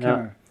Instagram. Okay.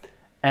 Yeah.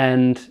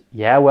 And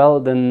yeah, well,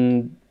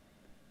 then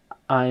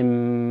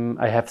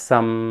I have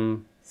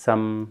some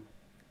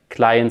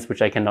clients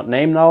which I cannot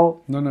name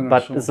now. No.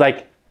 But sure. it's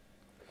like,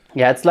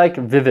 yeah, it's like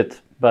vivid.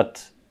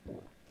 But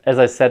as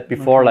I said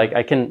before, like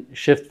I can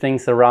shift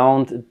things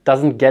around. It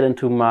doesn't get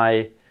into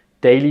my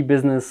daily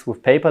business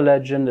with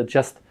Paperlegend. It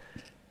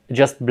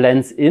just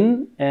blends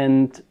in,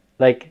 and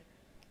like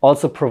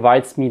also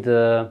provides me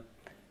the,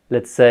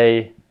 let's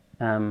say,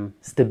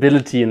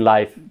 stability in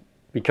life,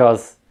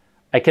 because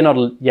I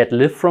cannot yet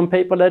live from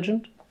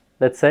Paperlegend,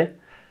 let's say.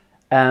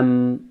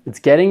 It's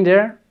getting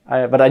there,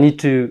 but I need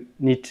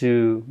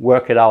to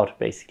work it out,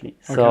 basically.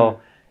 Okay. So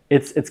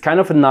it's kind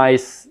of a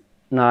nice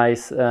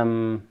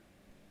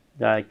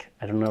like,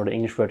 I don't know the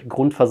English word,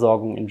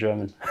 Grundversorgung in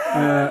German.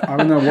 I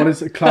don't know, what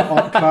is it?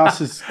 Class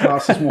is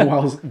more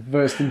well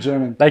versed in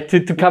German. Like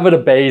to cover the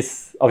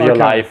base of your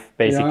life,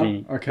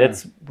 basically. Yeah. Okay.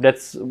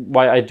 That's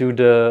why I do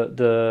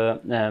the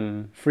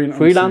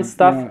freelance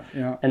stuff,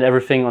 and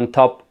everything on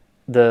top.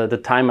 The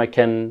time I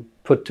can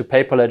put to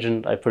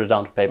Paperlegend, I put it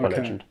down to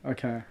Paperlegend.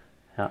 Okay.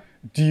 Yeah.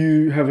 Do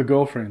you have a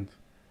girlfriend?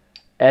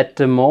 At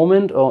the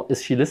moment, or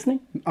is she listening?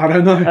 I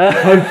don't know.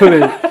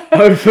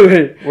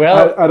 Hopefully.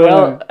 Well, I don't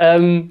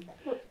know.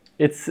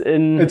 It's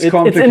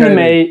complicated. It's in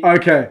May.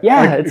 Okay.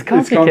 Yeah, it's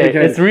complicated.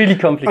 It's really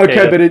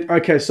complicated.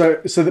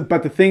 Okay,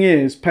 but the thing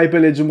is,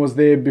 Paperlegend was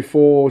there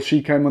before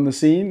she came on the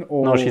scene,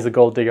 or no? She's a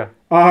gold digger.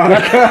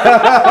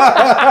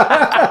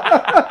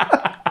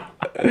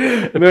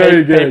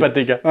 Very good. Paper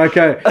digger.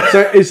 Okay, so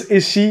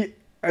is she?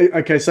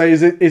 Okay, so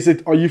is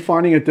it? Are you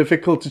finding it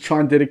difficult to try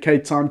and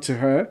dedicate time to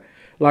her,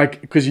 like,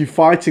 because you're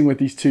fighting with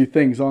these two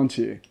things, aren't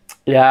you?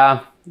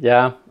 Yeah.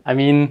 I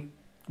mean,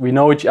 we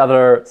know each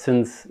other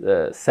since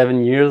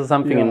 7 years or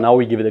something, and now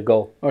we give it a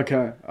go.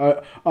 Okay.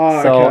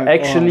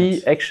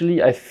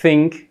 Actually, I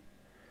think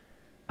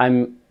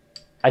I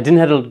didn't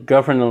have a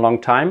girlfriend in a long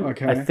time.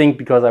 Okay. I think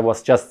because I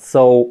was just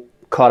so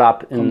caught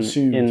up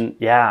Consumed.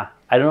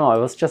 I don't know. I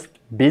was just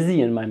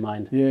busy in my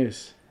mind.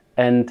 Yes.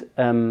 And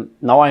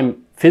now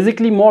I'm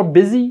physically more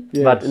busy,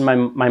 yes. but in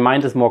my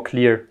mind is more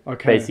clear.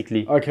 Okay.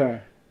 Basically. Okay.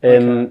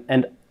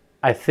 And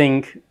I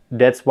think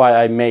that's why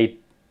I made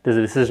the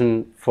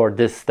decision for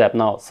this step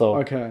now. So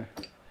okay.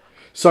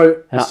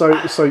 So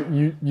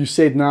you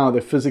said now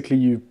that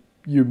physically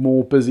you're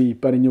more busy,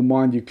 but in your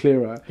mind you're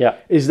clearer. Yeah.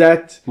 Is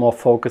that more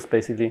focused,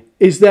 basically?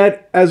 Is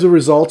that as a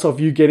result of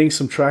you getting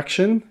some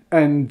traction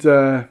and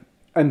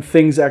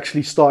things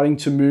actually starting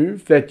to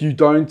move, that you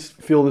don't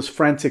feel this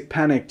frantic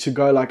panic to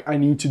go like, I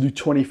need to do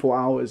 24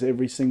 hours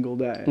every single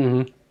day?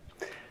 Mm-hmm.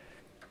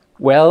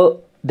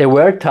 Well, there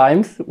were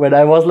times when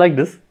I was like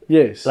this.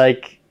 Yes.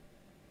 Like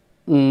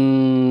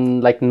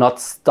not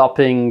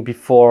stopping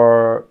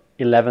before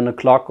 11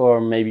 o'clock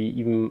or maybe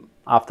even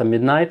after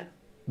midnight.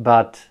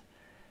 But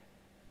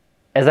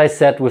as I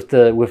said, with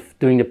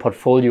doing the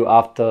portfolio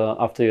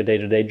after your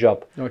day-to-day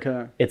job,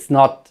 okay, it's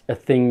not a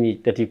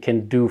thing that you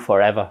can do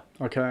forever.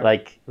 Okay.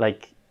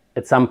 Like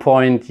at some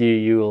point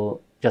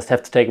you'll just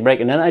have to take a break,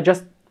 and then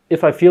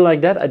if I feel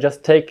like that, I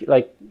just take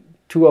like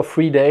 2 or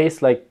 3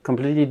 days like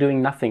completely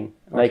doing nothing.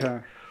 Like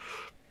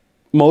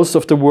most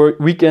of the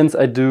weekends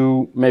I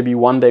do maybe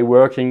 1 day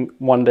working,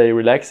 1 day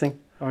relaxing.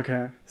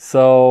 Okay.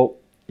 So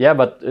yeah,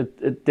 but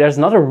there's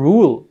not a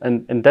rule,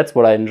 and that's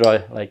what I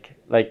enjoy.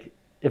 Like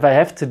if I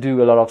have to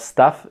do a lot of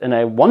stuff and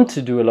I want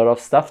to do a lot of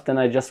stuff, then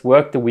I just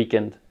work the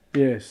weekend.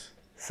 Yes.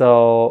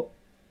 So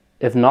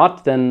if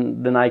not,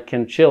 then I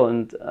can chill.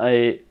 And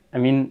I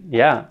mean,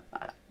 yeah,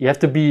 you have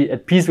to be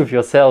at peace with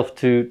yourself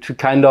to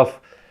kind of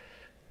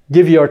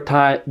give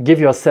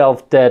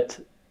yourself that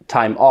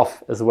time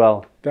off as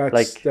well.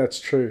 That's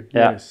true.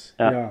 Yeah, yes.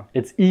 Yeah.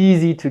 It's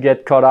easy to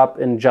get caught up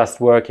in just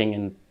working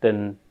and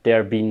then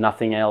there be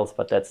nothing else,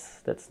 but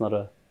that's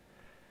not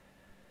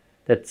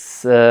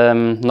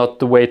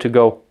the way to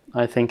go,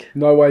 I think.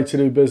 No way to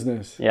do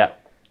business. Yeah,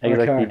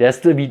 exactly.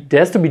 Okay.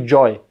 There's to be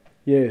joy.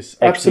 Yes,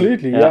 actually.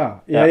 Absolutely.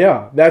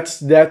 Yeah.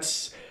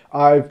 That's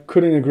I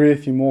couldn't agree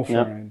with you more,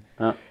 Florian.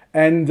 Yeah.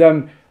 And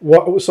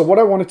what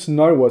I wanted to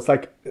know was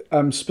like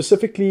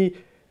specifically,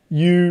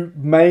 you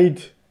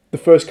made the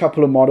first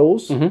couple of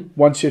models. Mm-hmm.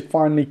 Once you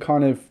finally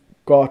kind of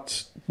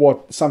got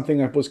something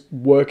that was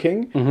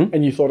working, mm-hmm.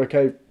 and you thought,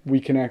 okay,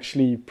 we can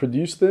actually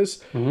produce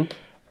this. Mm-hmm.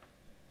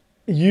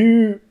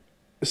 You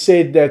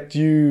said that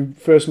you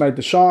first made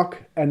the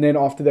Shark, and then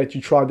after that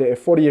you tried the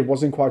F40. It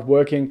wasn't quite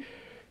working.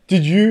 Were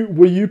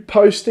you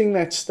posting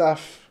that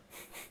stuff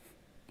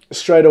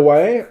straight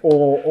away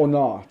or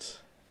not?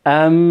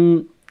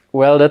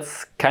 Well,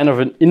 that's kind of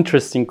an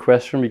interesting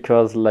question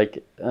because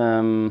like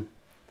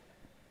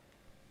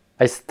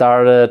I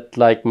started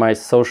like my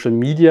social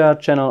media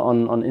channel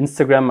on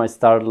Instagram. I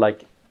started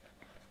like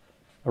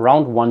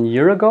around 1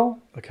 year ago.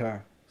 Okay.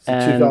 So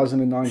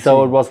 2019.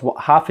 So it was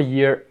half a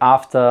year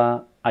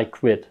after I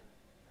quit.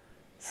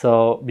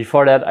 So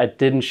before that, I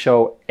didn't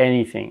show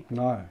anything.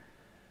 No.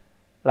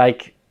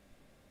 Like,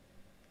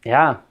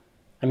 yeah,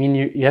 I mean,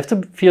 you have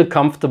to feel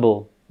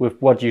comfortable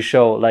with what you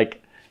show.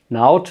 Like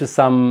now to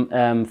some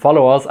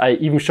followers, I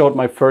even showed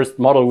my first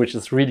model, which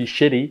is really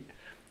shitty,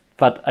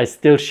 but I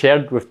still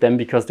shared with them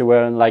because they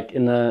were like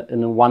in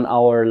a 1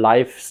 hour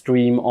live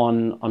stream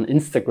on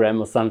Instagram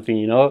or something,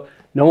 you know.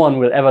 No one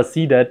will ever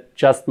see that,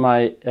 just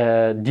my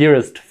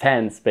dearest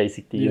fans,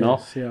 basically, you know.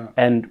 Yeah.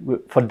 And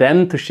for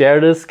them to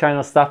share this kind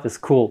of stuff is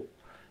cool.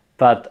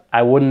 But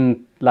I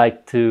wouldn't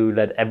like to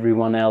let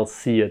everyone else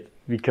see it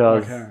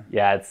because,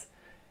 yeah,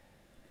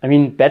 I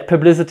mean, bad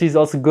publicity is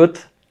also good,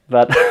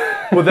 but...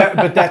 Well,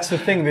 but that's the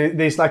thing.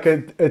 There's like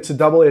it's a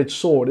double-edged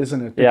sword,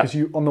 isn't it? Because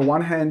you, on the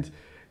one hand,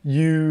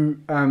 you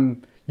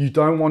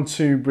don't want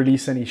to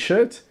release any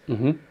shit,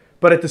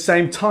 but at the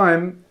same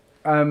time,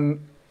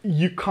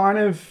 you kind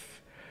of...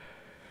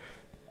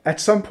 At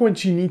some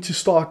point, you need to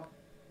start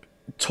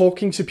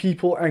talking to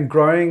people and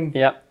growing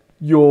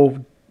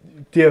your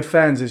dear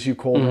fans, as you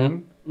call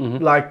them.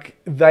 Like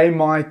they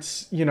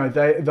might, you know,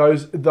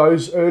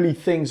 those early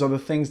things are the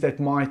things that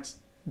might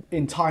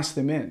entice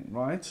them in,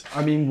 right?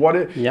 I mean,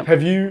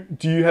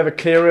 do you have a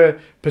clearer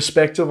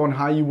perspective on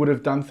how you would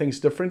have done things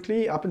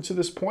differently up until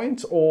this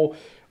point, or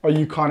are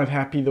you kind of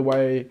happy the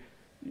way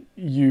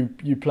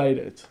you played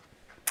it?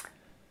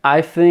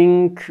 I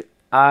think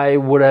I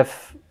would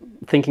have.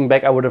 Thinking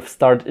back, I would have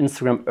started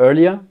Instagram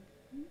earlier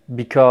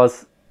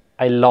because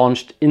I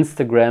launched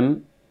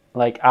Instagram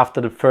like after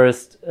the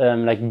first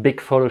like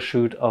big photo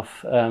shoot of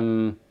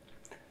the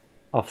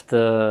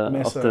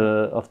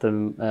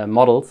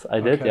models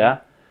I did,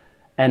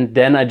 and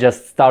then I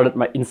just started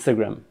my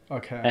Instagram.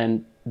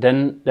 And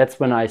then that's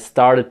when I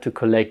started to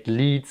collect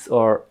leads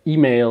or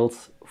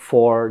emails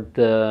for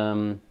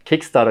the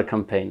Kickstarter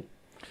campaign.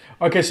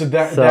 Okay, so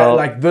that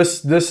like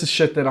this is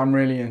shit that I'm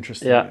really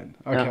interested in.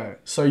 Okay,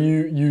 so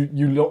you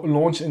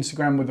launch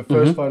Instagram with the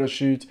first photo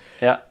shoot,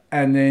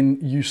 and then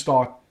you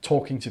start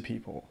talking to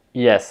people.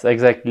 Yes,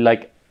 exactly.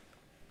 Like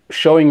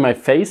showing my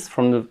face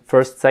from the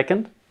first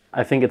second.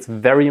 I think it's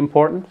very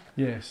important.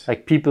 Yes.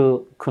 Like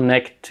people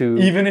connect to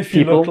even if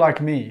you look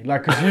like me,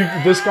 like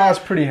because this guy's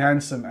pretty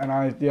handsome, and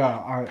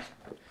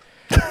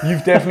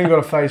you've definitely got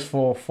a face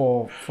for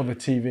the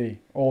TV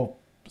or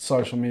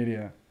social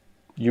media.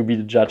 You be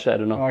the judge, I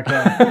don't know.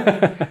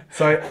 Okay.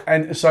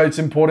 So it's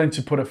important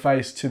to put a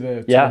face to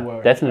the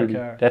work.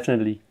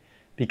 Definitely.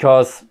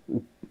 Because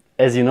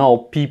as you know,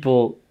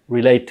 people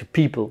relate to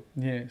people.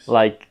 Yes.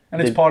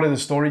 And it's part of the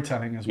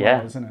storytelling as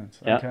well, isn't it?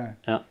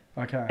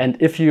 Okay. And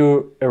if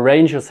you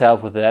arrange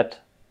yourself with that,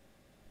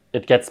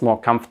 it gets more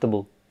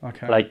comfortable.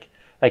 Okay.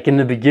 Like in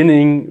the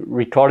beginning,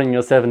 recording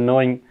yourself and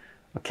knowing,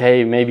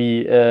 okay,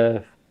 maybe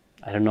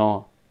I don't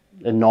know,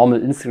 a normal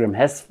Instagram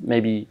has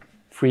maybe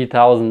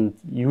 3,000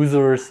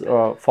 users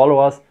or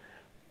followers,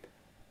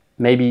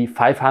 maybe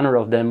 500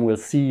 of them will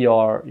see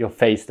your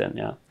face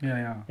then,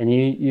 and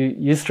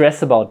you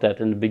stress about that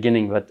in the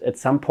beginning, but at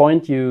some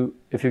point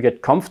if you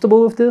get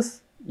comfortable with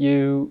this,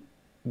 you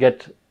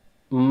get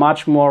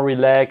much more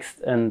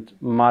relaxed and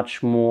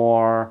much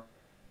more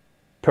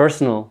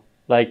personal,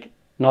 like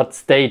not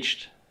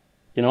staged,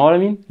 you know what I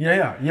mean?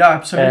 Yeah,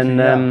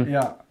 absolutely. And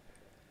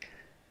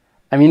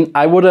I mean,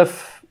 I would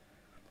have,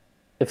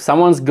 if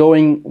someone's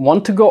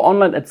want to go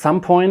online at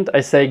some point,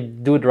 I say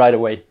do it right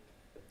away.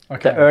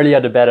 Okay. The earlier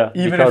the better.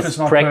 Even if it's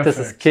not practice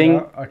perfect, is king.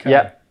 Yeah?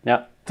 Okay.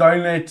 Yeah.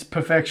 Don't let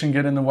perfection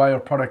get in the way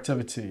of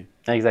productivity.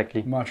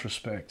 Exactly. Much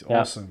respect.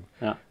 Awesome.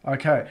 Yeah.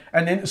 Okay.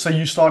 And then so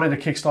you started a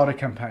Kickstarter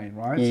campaign,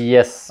 right?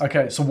 Yes.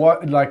 Okay. So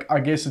what, like,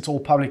 I guess it's all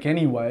public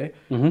anyway.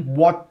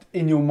 What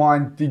in your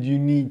mind did you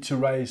need to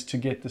raise to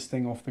get this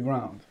thing off the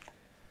ground?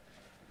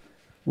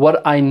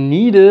 What I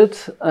needed,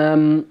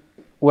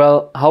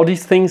 well, how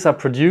these things are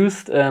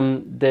produced,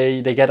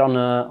 they get on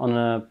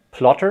a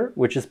plotter,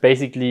 which is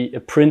basically a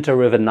printer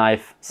with a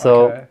knife.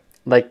 So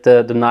like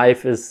the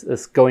knife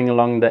is going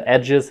along the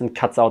edges and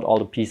cuts out all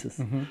the pieces.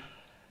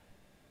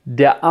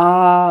 There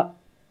are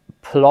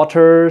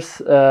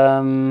plotters,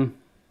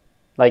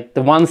 like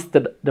the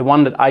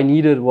one that I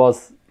needed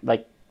was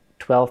like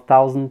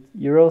 12,000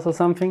 euros or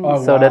something.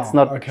 So that's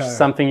not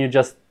something you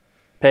just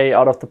pay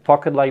out of the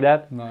pocket like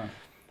that. No.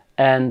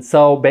 And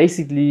so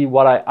basically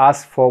what I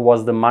asked for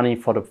was the money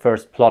for the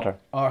first plotter.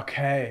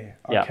 Okay.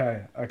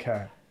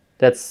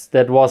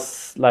 That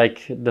was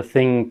like the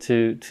thing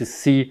to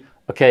see,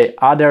 okay,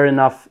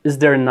 is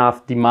there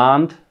enough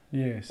demand?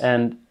 Yes.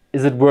 And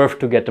is it worth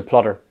to get the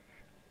plotter?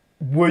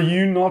 Were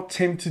you not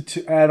tempted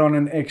to add on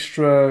an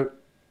extra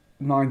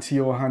 90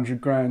 or 100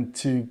 grand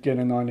to get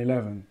a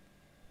 911?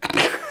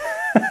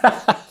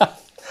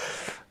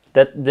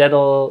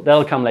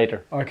 That'll come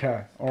later.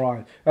 Okay, all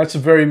right. That's a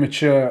very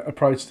mature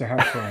approach to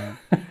have for him.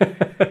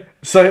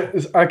 So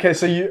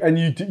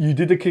you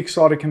did the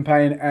Kickstarter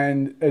campaign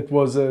and it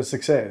was a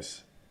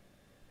success.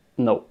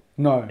 No.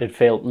 No. It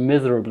failed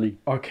miserably.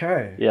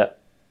 Okay. Yeah.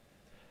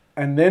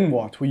 And then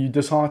what? Were you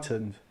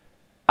disheartened?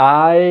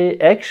 I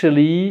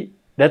actually,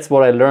 that's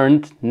what I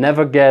learned.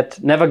 Never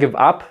give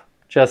up.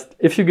 Just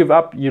if you give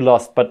up, you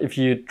lost. But if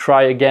you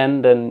try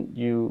again, then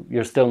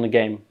you're still in the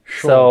game.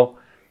 Sure. So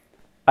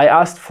I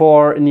asked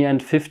for, in the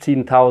end,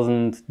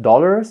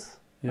 $15,000,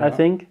 Yeah. I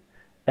think.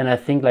 And I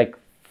think like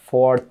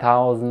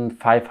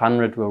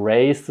 4,500 were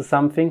raised or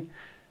something.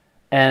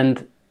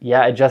 And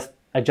yeah, I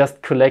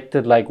just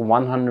collected like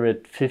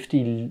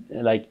 150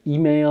 like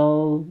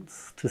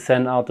emails to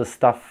send out the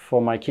stuff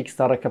for my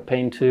Kickstarter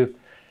campaign too.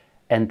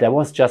 And that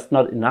was just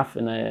not enough.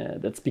 And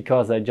that's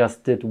because I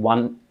just did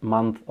 1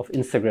 month of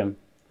Instagram.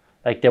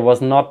 Like there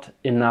was not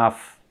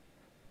enough,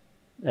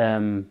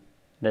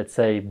 let's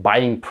say,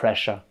 buying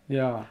pressure.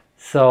 Yeah.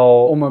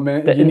 So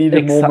you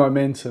needed more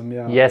momentum.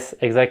 Yeah. Yes,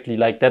 exactly.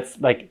 Like that's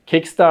like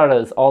Kickstarter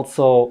is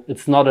also,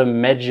 it's not a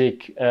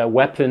magic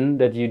weapon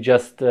that you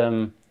just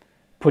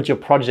put your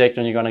project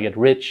and you're gonna get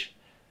rich.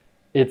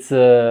 It's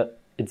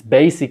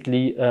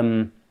basically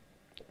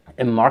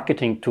a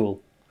marketing tool.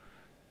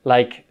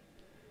 Like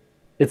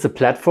it's a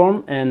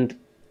platform, and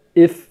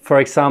if, for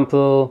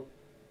example,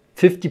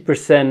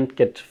 50%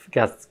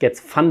 gets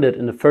funded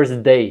in the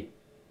first day,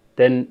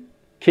 then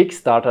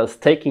Kickstarter is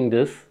taking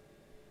this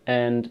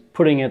and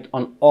putting it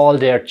on all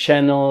their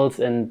channels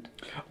and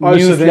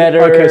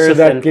newsletters. So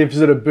that gives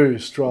it a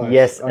boost, right?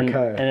 Yes,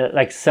 okay. and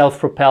like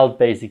self-propelled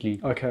basically.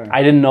 Okay.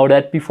 I didn't know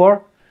that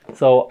before.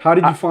 So how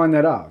did you find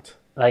that out?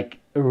 Like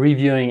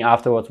reviewing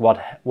afterwards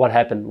what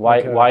happened,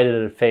 why did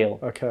it fail?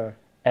 Okay.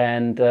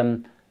 And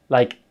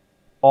like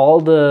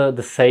all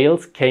the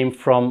sales came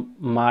from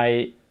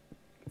my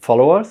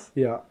followers.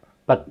 Yeah.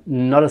 But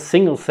not a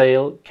single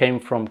sale came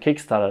from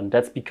Kickstarter. And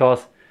that's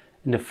because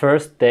in the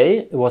first day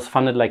it was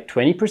funded like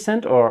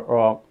 20%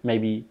 or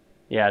maybe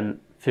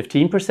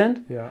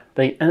 15%. Yeah.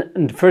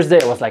 And the first day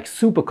I was like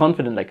super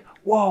confident, like,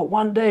 whoa,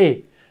 one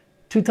day,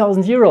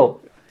 2,000 euro.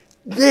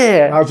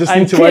 Yeah, I'll just I'm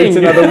need to king. wait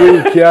another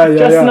week. Yeah, yeah,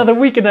 just yeah. another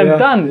week and I'm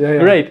done. Yeah, yeah.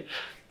 Great.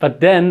 But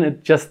then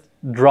it just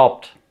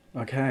dropped.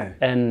 Okay.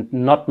 And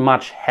not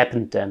much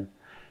happened then.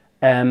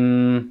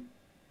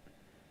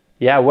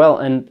 Yeah, well,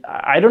 and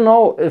I don't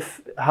know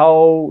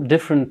how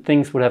different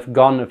things would have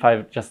gone if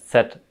I just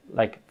set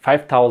like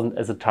 5,000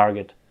 as a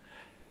target.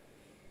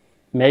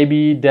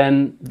 Maybe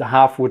then the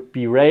half would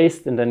be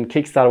raised and then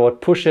Kickstarter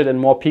would push it and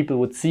more people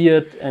would see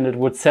it and it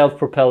would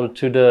self-propel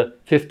to the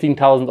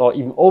 15,000 or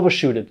even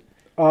overshoot it.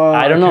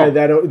 I don't know.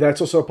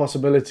 That's also a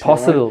possibility.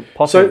 Possible, right?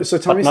 possible. So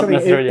tell me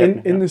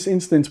something. In this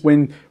instance,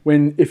 when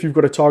if you've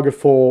got a target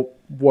for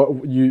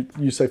what you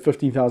say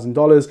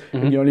 $15,000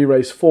 and you only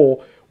raise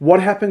 4, what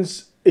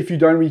happens if you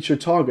don't reach your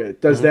target?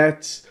 Does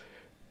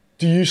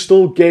do you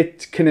still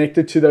get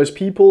connected to those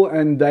people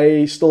and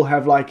they still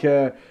have like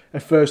a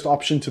first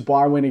option to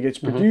buy when it gets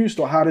produced,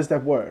 or how does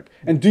that work?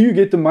 And do you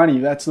get the money?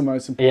 That's the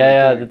most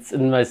important thing. That's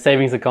in my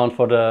savings account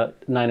for the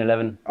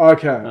 9/11.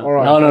 Okay, all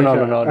right.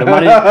 No. The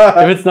money,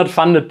 if it's not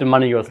funded, the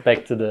money goes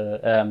back to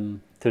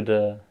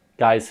the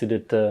guys who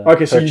did the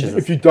purchases. So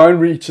if you don't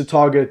reach the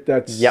target,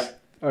 that's... Yep.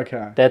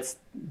 Okay.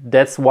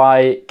 That's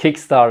why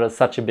Kickstarter is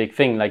such a big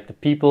thing. Like the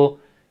people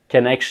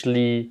can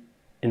actually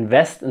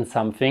invest in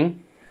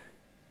something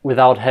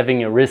without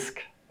having a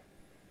risk.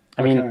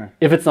 I mean,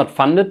 if it's not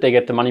funded, they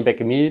get the money back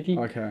immediately.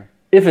 Okay.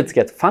 If it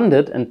gets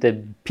funded and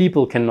the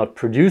people cannot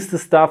produce the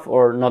stuff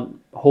or not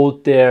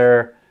hold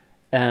their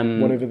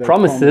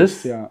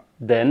promises,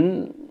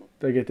 then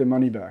they get their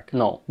money back.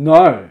 No.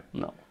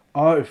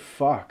 Oh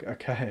fuck.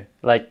 Okay.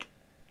 Like,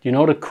 you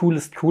know the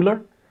coolest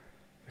cooler?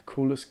 The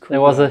coolest cooler.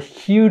 There was a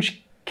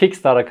huge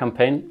Kickstarter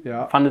campaign,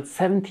 funded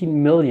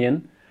 17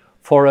 million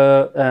for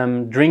a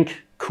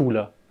drink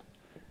cooler,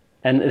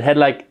 and it had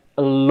like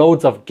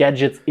loads of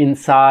gadgets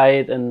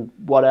inside and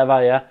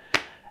whatever,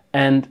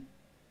 and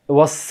it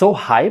was so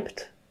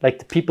hyped. Like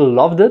the people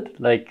loved it.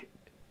 Like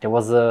there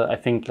was I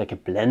think like a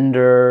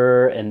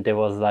blender, and there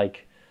was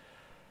like,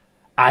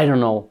 I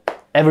don't know,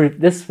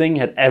 this thing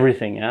had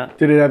everything.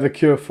 Did it have the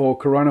cure for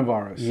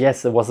coronavirus?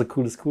 Yes, it was the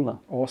coolest cooler.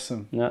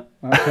 Awesome. Yeah.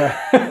 Okay.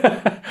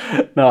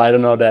 No, I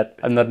don't know that.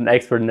 I'm not an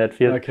expert in that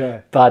field.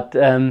 Okay. But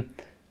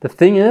the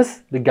thing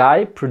is, the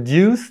guy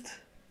produced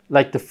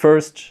like the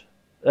first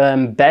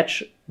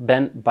batch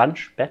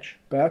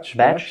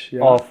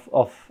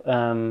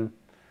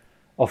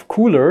of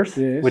coolers,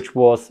 which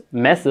was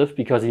massive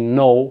because he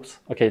knows,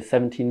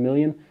 17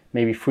 million,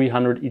 maybe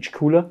 300 each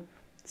cooler.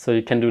 So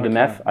you can do the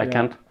math. I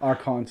can't. I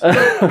can't.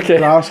 Okay.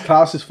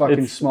 Klaus is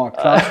fucking smart.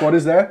 Klaus, what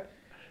is that?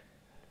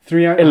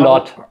 300?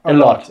 A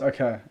lot.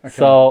 Okay.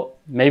 So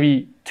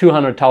maybe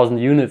 200,000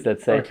 units,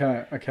 let's say.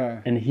 Okay.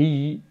 And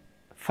he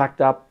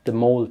fucked up the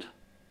mold,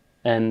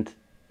 and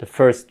the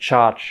first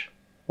charge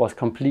was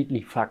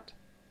completely fucked.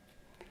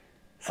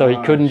 So he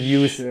couldn't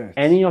use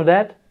any of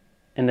that,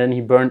 and then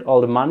he burned all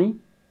the money,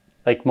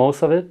 like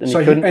most of it, and he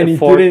couldn't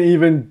afford. He didn't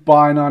even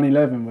buy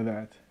 911 with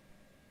that.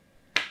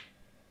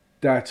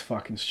 That's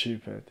fucking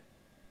stupid.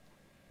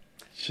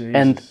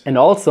 Jesus. And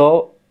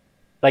also,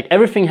 like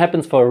everything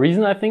happens for a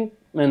reason, I think,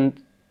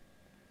 and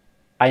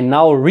I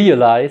now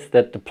realize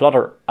that the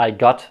plotter I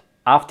got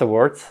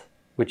afterwards,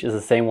 which is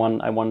the same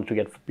one I wanted to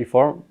get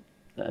before,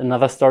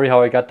 another story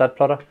how I got that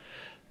plotter,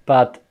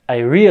 but I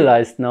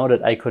realized now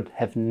that I could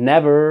have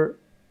never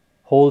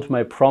hold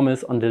my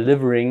promise on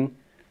delivering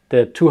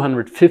the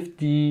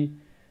 250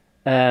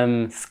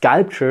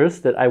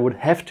 sculptures that I would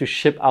have to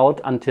ship out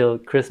until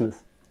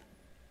Christmas.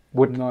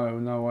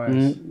 No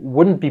way.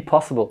 Wouldn't be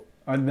possible.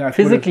 And that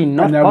Physically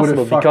not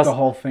possible, fucked because the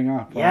whole thing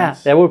up. Yeah, Right?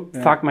 that would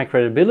fuck my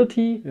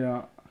credibility.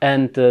 Yeah.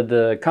 And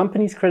the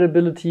company's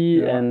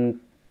credibility,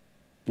 and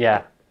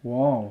yeah.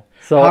 Wow.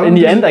 So in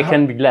the end, I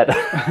can be glad.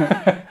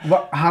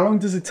 How long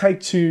does it take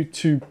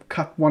to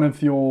cut one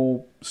of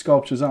your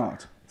sculptures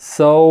out?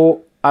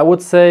 So I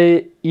would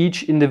say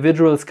each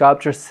individual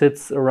sculpture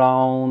sits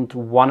around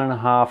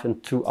 1.5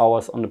 and 2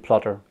 hours on the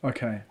plotter.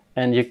 Okay.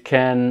 And you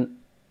can,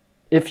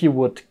 if you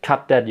would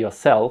cut that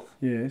yourself,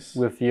 yes,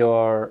 with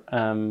your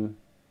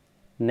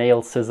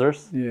nail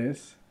scissors,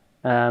 yes,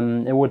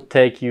 it would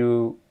take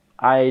you,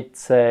 I'd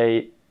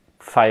say,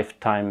 5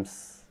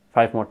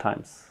 more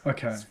times.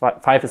 Okay.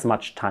 5 is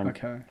much time.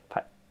 Okay.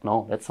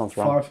 No, that sounds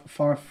wrong.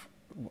 Five.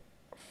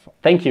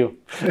 Thank you.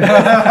 5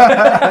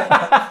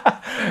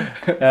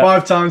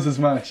 times as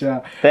much.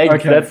 Yeah. Thanks.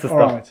 Okay. That's the all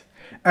stuff. right.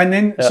 And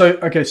then so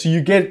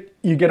you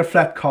get a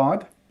flat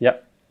card. Yeah.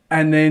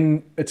 And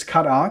then it's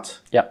cut out.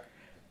 Yeah.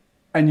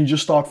 And you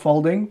just start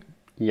folding.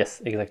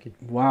 Yes, exactly.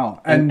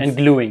 Wow. And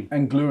gluing.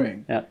 And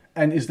gluing. Yeah.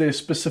 And is there a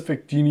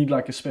specific? Do you need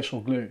like a special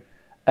glue?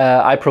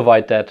 I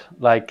provide that.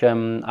 Like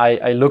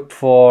I looked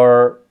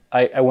for.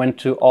 I went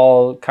to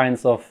all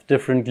kinds of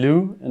different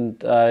glue,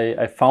 and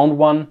I found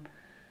one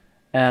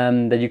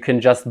that you can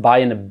just buy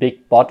in a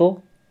big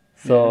bottle.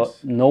 So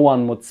yes, no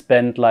one would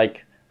spend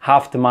like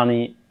half the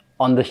money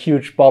on the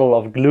huge bottle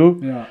of glue.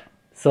 Yeah.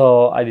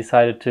 So I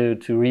decided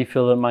to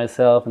refill it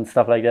myself and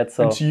stuff like that.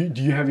 So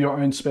do you have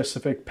your own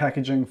specific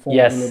packaging for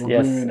yes, the little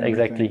yes, glue and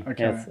exactly. everything?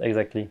 Okay. Yes,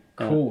 exactly.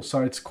 Cool. Yeah.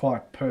 So it's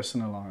quite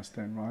personalized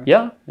then, right?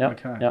 Yeah. Yeah.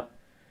 Okay. Yeah.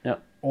 Yeah.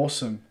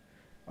 Awesome.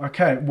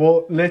 Okay.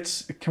 Well,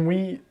 can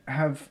we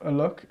have a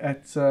look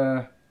at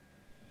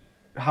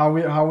how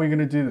we going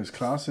to do this,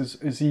 Klaus?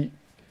 Is he?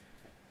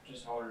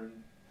 Just holding.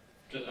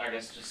 I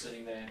guess just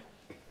sitting there.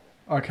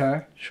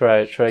 Okay. Should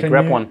I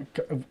grab one?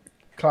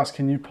 Klaus,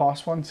 can you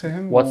pass one to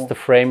him? What's the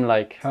frame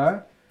like?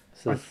 Huh?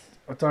 I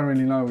don't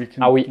really know. We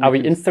can. Are we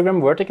Instagram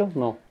vertical?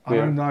 No. I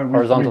don't know.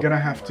 Horizontal. We're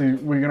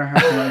gonna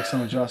have to make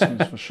some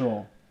adjustments for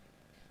sure.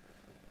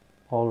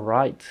 All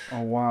right.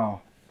 Oh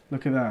wow!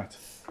 Look at that.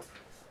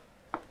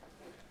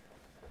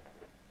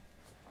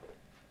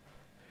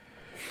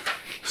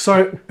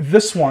 So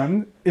this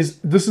one is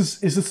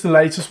this the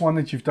latest one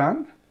that you've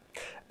done?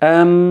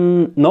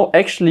 No,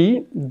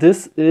 actually,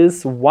 this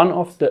is one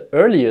of the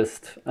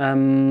earliest.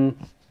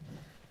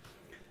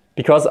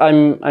 Because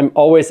I'm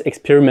always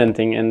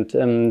experimenting,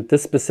 and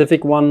this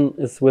specific one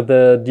is with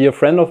a dear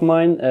friend of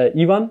mine,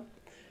 Ivan.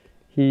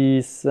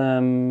 He's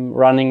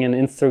running an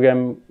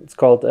Instagram. It's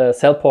called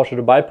Sell Porsche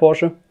to Buy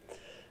Porsche,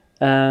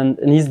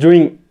 and he's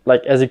doing,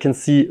 like, as you can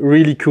see,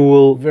 really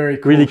cool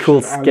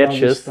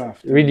sketches,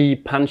 stuff, really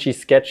punchy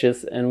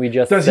sketches. And we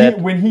just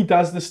when he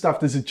does this stuff,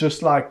 does it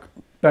just like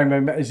bang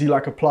bang bang? Is he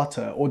like a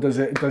plotter, or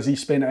does he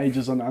spend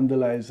ages on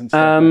underlays and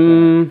stuff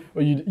like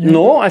that? Or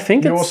no, I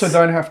think you also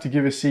don't have to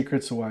give his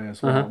secrets away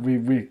as well.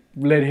 We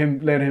let him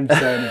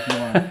say it if you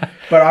want.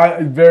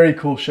 But very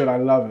cool shit. I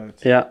love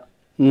it. Yeah.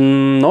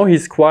 No,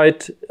 he's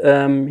quite.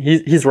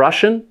 He's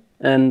Russian,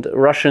 and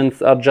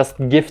Russians are just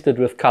gifted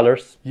with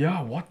colors.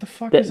 Yeah. What the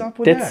fuck is up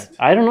with that?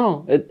 I don't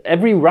know.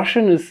 Every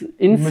Russian is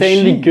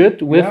insanely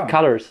good with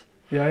colors.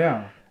 Yeah.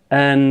 Yeah.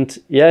 And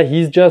yeah,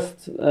 he's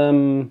just.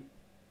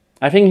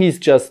 I think he's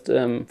just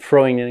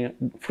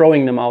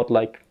throwing them out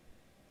like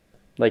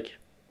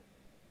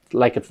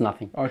it's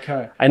nothing.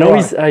 Okay. I know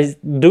he's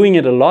doing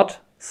it a lot,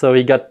 so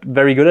he got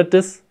very good at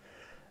this.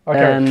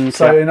 Okay. And,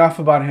 so enough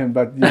about him,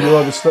 but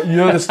you're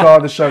the star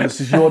of the show. This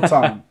is your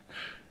time.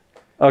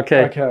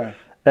 Okay. Okay.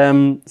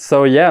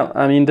 So yeah,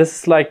 I mean, this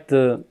is like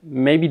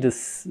maybe the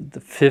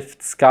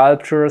 5th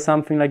sculpture or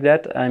something like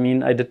that. I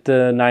mean, I did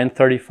the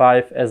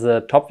 935 as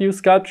a top view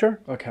sculpture.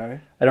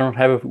 Okay. I don't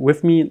have it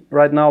with me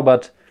right now,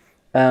 but.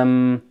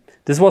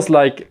 This was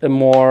like a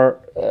more,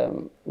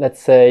 let's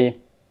say,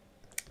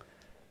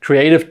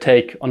 creative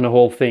take on the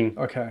whole thing.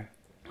 Okay.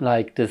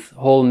 Like this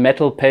whole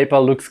metal paper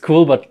looks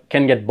cool, but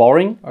can get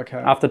boring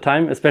after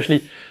time,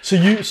 especially. So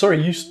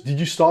did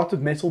you start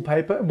with metal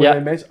paper? Yeah.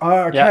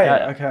 Oh,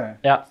 okay. Okay.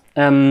 Yeah.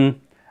 I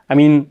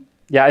mean,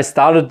 yeah, I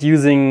started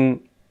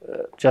using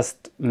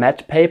just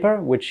matte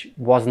paper, which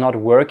was not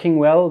working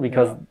well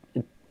because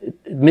it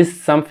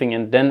missed something.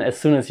 And then as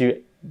soon as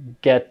you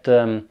get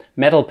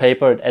metal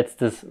paper, it adds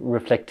this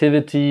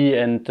reflectivity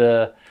and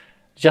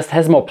just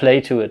has more play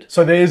to it.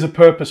 So there is a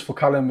purpose for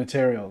color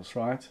materials,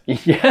 right?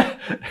 Yeah.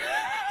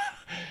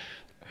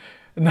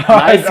 No,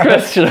 nice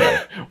question.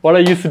 What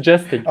are you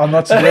suggesting? I'm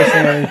not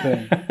suggesting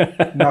anything.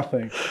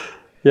 Nothing.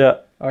 Yeah.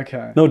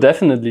 Okay. No,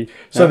 definitely.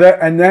 So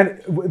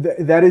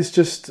that is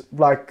just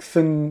like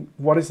thin.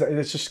 What is that?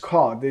 It's just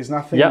card. There's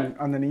nothing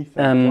underneath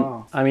it.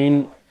 Wow. I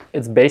mean,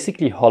 it's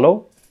basically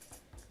hollow.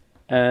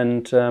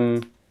 and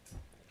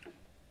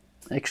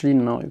actually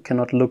no, you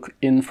cannot look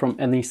in from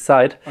any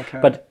side. Okay.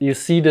 But you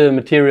see the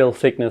material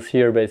thickness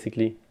here,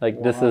 basically. Like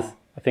Wow. this is,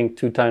 I think,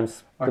 2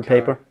 times the Okay.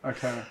 paper.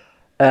 Okay.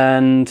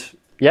 And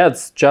yeah,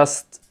 it's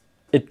just,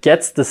 it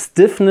gets the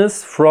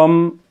stiffness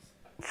from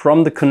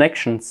the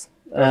connections.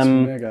 That's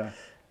mega.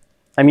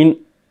 I mean,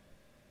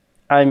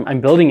 I'm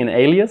building an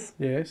alias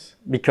Yes.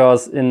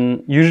 because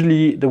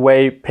usually the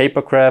way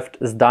papercraft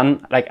is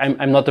done, like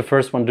I'm not the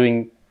first one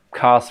doing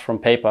cars from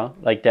paper.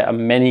 Like there are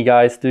many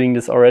guys doing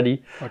this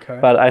already. Okay.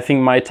 But I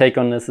think my take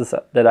on this is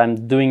that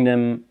I'm doing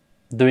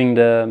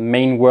the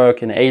main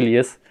work in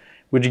alias,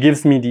 which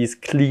gives me these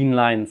clean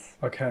lines.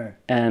 Okay.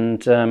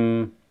 And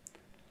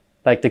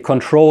like the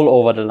control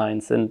over the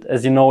lines. And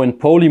as you know, in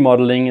poly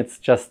modeling, it's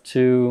just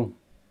too...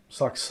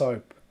 It's like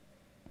soap.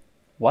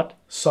 What?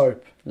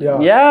 Soap.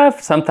 Yeah. Yeah,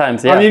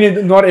 sometimes, yeah. I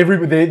mean, not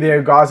everybody, there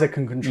are guys that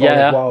can control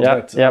Yeah, it well, yeah,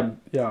 but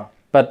yeah.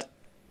 But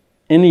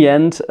in the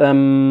end,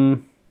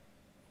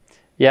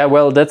 yeah,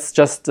 well, that's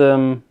just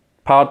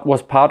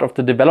was part of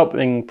the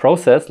developing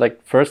process.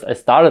 Like first I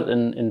started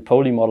in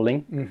poly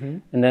modeling,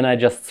 and then I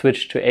just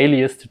switched to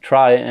alias to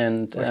try,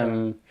 and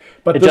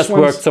But it this just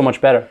worked so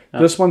much better.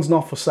 Yeah. This one's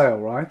not for sale,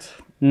 right?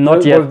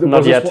 Not yet,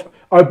 not yet.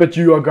 Oh, but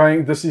you are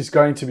going, this is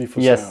going to be for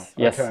Yes, sale.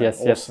 yes, Okay, yes,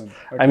 awesome. yes.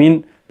 Okay. I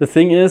mean, the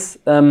thing is,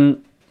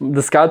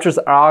 the sculptures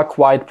are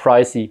quite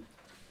pricey.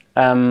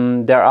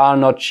 They are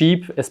not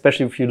cheap,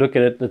 especially if you look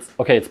at it.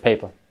 It's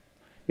paper.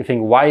 You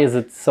think, why is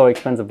it so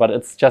expensive? But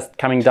it's just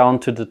coming down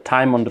to the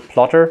time on the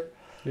plotter.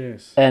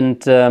 Yes.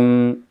 And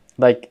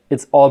like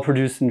it's all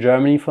produced in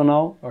Germany for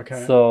now.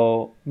 Okay.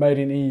 So made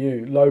in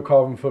EU, low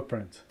carbon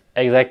footprint.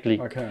 Exactly.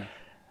 Okay.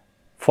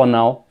 For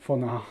now. For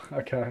now.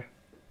 Okay.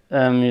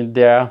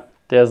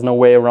 There's no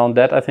way around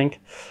that, I think.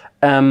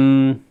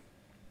 And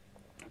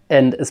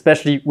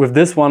especially with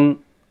this one,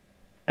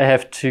 I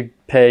have to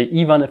pay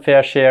Ivan a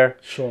fair share.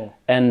 Sure.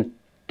 And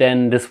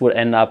then this would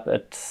end up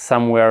at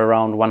somewhere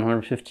around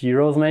 150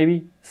 euros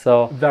maybe.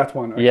 So that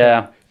one. Okay.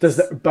 Yeah.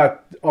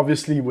 But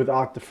obviously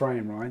without the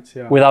frame, right?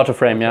 Yeah. Without a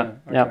frame, okay.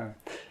 yeah. Okay.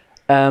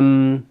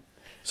 Yeah.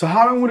 So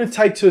how long would it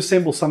take to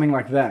assemble something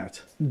like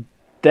that?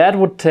 That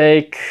would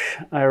take,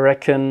 I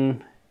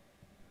reckon,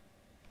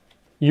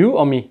 you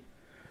or me?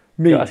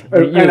 Me.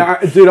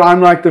 And dude,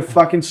 I'm like the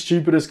fucking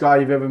stupidest guy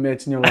you've ever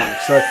met in your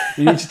life. So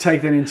you need to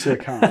take that into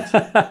account.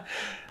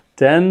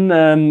 Then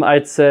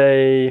I'd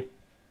say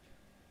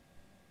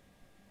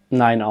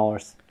 9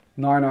 hours.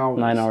 9 hours.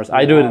 9 hours.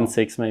 I do it in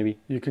 6 maybe.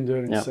 You can do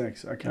it in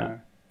 6. Okay. Yeah.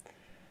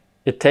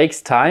 It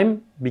takes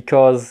time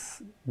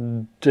because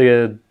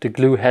the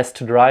glue has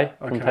to dry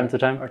from time to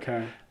time.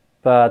 Okay.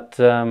 But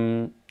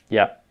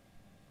yeah.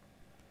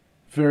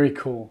 Very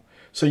cool.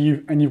 So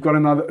you've got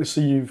another.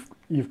 So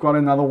you've got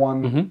another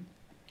one. Mm-hmm.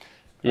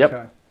 Yep.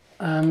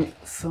 Okay.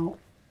 So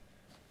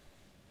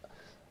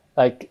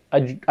like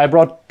I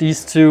brought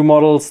these 2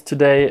 models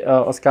today,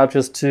 or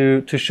sculptures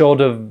to show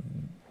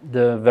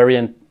the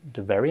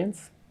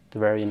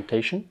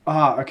variantation.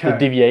 Ah, okay. The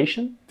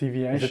deviation.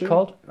 Deviation. Is it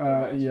called?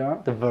 Yeah.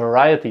 The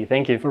variety.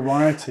 Thank you.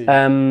 Variety.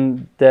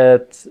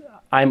 That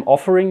I'm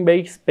offering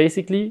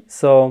basically.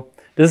 So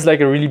this is like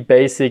a really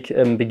basic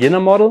beginner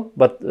model,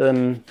 but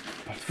and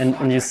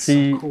you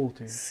see so cool,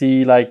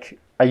 see like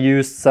I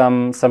used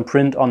some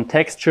print on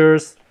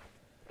textures,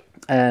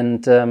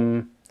 and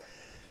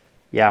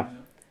yeah.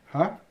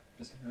 Huh?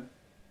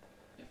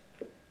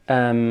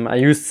 I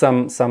used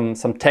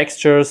some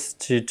textures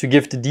to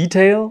give the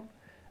detail,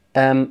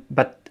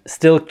 but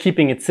still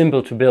keeping it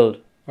simple to build.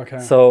 Okay.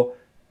 So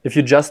if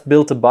you just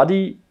build a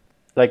body,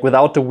 like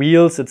without the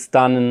wheels, it's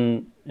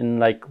done in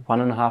like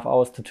 1.5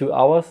 hours to 2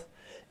 hours.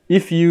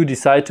 If you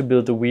decide to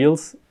build the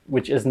wheels,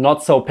 which is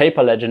not so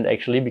Paperlegend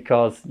actually,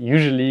 because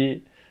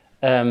usually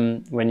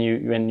when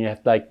you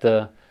have like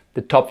the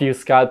top view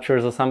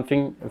sculptures or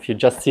something, if you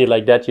just see it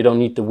like that, you don't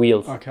need the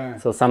wheels. Okay.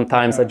 So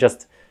sometimes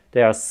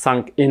they are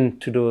sunk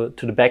into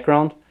the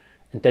background,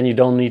 and then you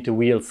don't need the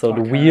wheels. So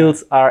the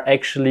wheels are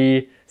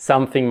actually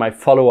something my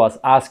followers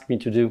ask me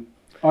to do.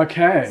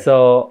 Okay.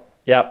 So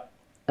yeah,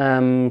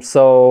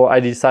 so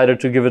I decided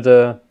to give it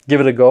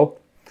a go.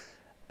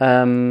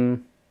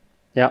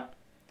 Yeah.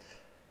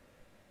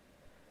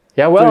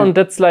 Yeah, well, and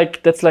that's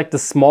like the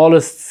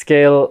smallest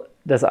scale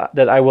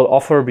that I will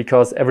offer,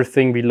 because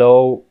everything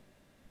below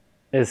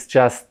is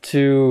just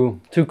too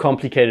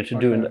complicated to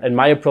do. And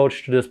my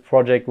approach to this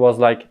project was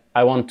like,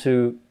 I want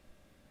to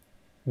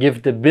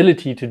give the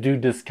ability to do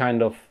this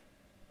kind of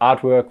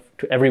artwork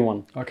to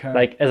everyone. Okay.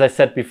 Like as I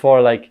said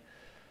before, like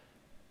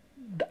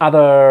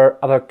other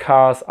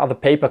cars, other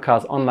paper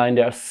cars online,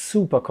 they are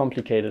super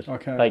complicated.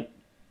 Okay. Like.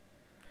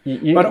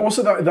 But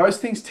also those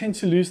things tend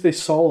to lose their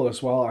soul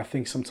as well, I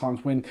think, sometimes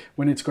when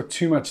it's got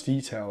too much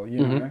detail,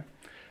 you know?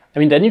 I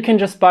mean, then you can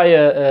just buy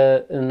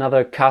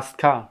another cast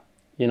car,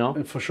 you know?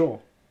 For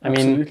sure.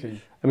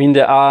 Absolutely. I mean,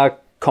 there are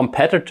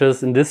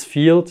competitors in this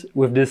field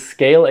with this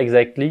scale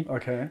exactly.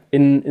 Okay.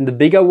 In the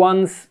bigger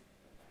ones,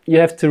 you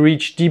have to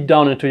reach deep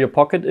down into your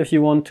pocket if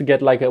you want to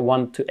get like a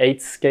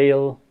 1:8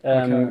 scale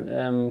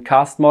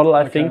cast model,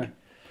 I think.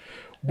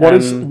 What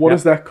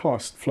does that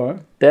cost, Flo?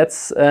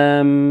 That's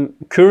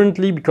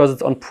currently, because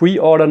it's on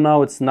pre-order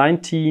now, it's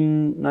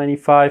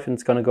 $19.95 and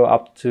it's gonna go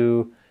up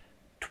to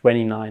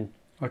 $29.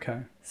 Okay.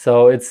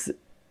 So it's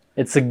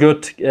a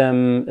good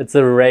it's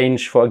a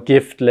range for a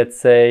gift, let's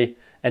say,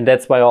 and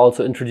that's why I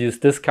also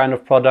introduced this kind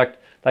of product.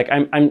 Like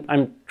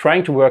I'm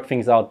trying to work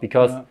things out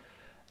because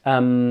I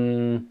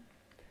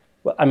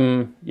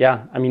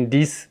mean,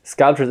 these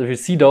sculptures, if you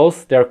see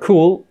those, they're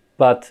cool,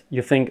 but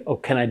you think, oh,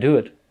 can I do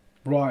it?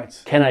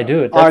 Right. Can I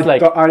do it? That's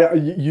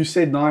you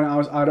said 9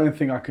 hours. I don't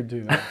think I could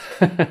do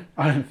that.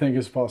 I don't think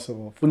it's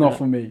possible. Not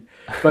for me.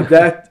 But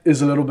that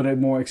is a little bit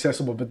more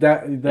accessible. But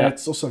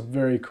that's also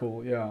very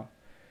cool. Yeah.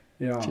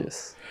 Yeah.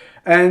 Cheers.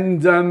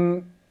 And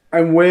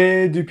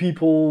where do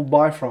people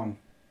buy from?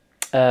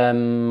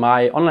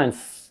 My online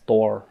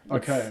store.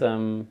 Okay.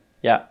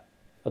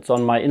 It's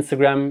on my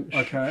Instagram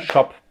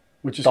shop,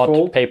 which is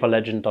called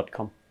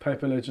Paperlegend.com.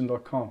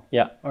 Paperlegend.com.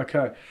 Yeah.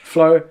 Okay.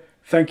 Flo,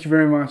 thank you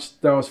very much.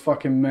 That was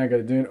fucking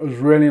mega, dude. It was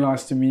really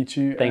nice to meet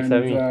you. Thanks for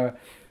having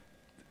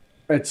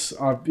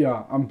me.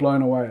 I'm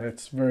blown away.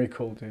 It's very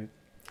cool, dude.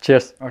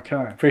 Cheers.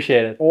 Okay.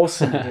 Appreciate it.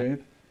 Awesome,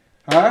 dude.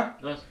 Huh?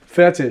 Nice.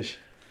 Fertig.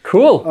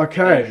 Cool.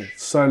 Okay.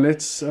 So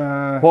let's...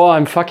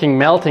 I'm fucking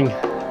melting.